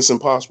what's in this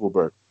Impossible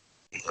Burger.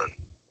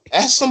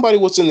 Ask somebody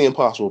what's in the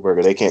Impossible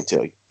Burger. They can't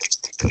tell you.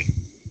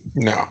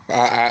 No,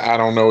 I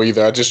don't know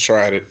either. I just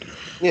tried it.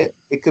 Yeah,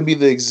 it could be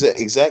the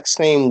exact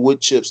same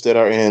wood chips that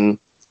are in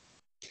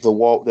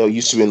that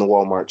used to be in the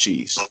Walmart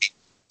cheese.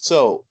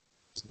 So,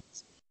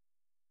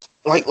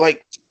 like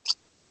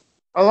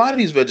a lot of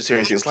these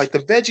vegetarian things, like the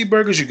veggie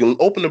burgers, you can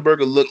open the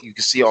burger, look, you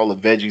can see all the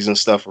veggies and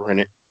stuff are in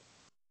it.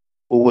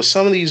 But with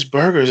some of these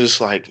burgers, it's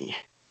like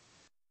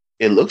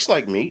it looks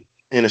like meat,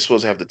 and it's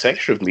supposed to have the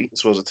texture of meat.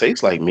 It's supposed to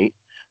taste like meat.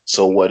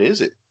 So what is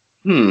it?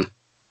 No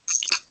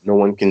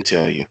one can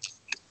tell you.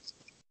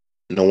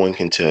 No one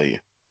can tell you.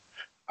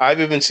 I've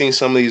even seen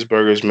some of these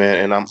burgers, man,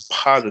 and I'm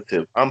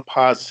positive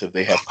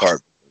they have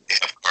carbs.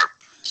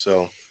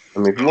 So, I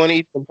mean, if you want to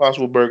eat the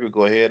Impossible Burger,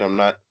 go ahead. I'm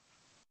not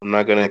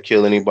going to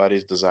kill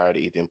anybody's desire to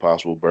eat the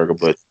Impossible Burger,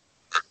 but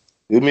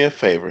do me a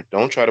favor.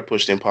 Don't try to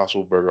push the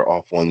Impossible Burger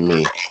off on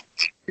me,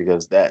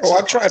 because that's... Oh,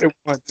 I tried it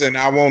once, and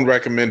I won't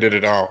recommend it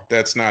at all.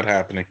 That's not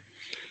happening.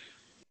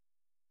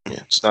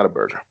 Yeah, it's not a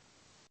burger.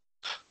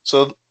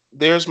 So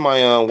there's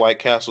my White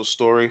Castle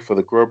story for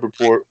the Grub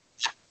Report.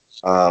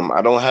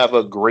 I don't have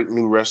a great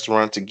new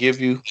restaurant to give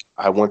you.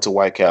 I went to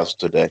White Castle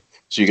today,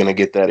 so you're going to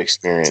get that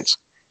experience.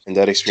 And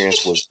that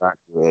experience was not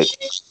good.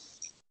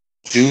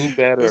 Do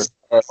better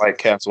at White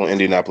Castle on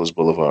Indianapolis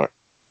Boulevard.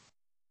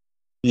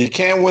 You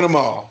can't win them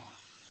all.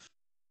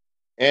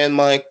 And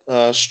my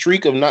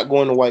streak of not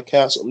going to White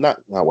Castle,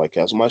 not White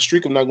Castle, my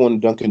streak of not going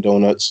to Dunkin'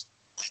 Donuts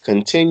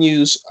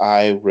continues.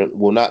 I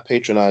will not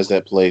patronize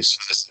that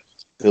place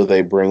until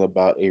they bring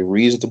about a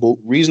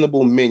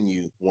reasonable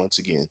menu once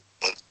again.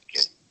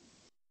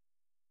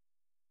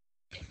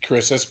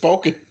 Chris has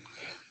spoken.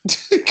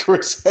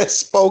 Chris has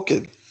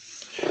spoken.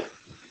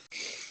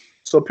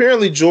 So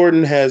apparently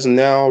Jordan has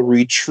now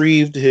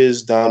retrieved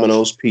his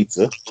Domino's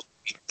pizza.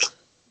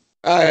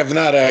 I have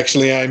not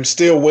actually. I'm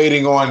still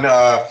waiting on,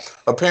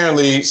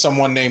 apparently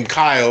someone named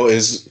Kyle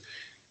is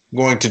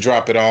going to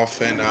drop it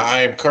off, and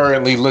I am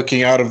currently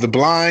looking out of the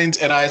blinds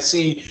and I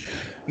see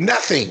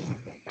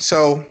nothing.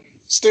 So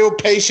still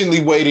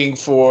patiently waiting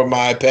for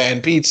my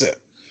pan pizza.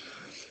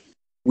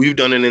 We've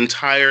done an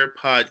entire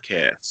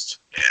podcast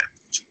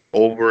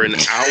over an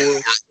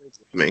hour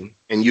with me,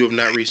 and you have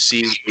not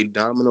received a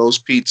Domino's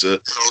pizza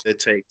that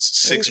takes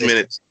 6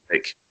 minutes to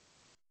make.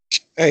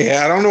 Hey,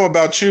 I don't know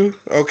about you,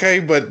 okay,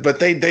 but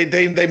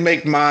they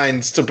make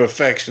mines to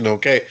perfection,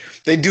 okay?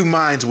 They do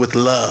mines with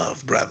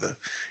love, brother.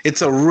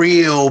 It's a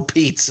real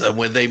pizza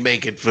when they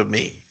make it for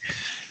me.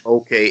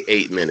 Okay,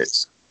 8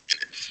 minutes.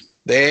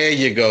 There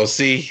you go.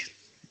 See,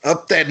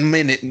 up that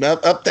minute,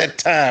 up that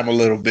time a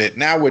little bit.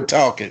 Now we're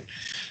talking.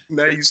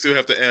 Now you still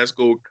have to ask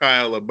old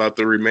Kyle about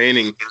the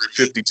remaining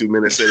 52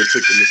 minutes that it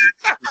took him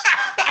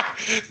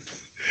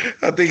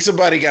to I think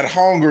somebody got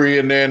hungry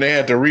in there and they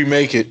had to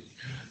remake it.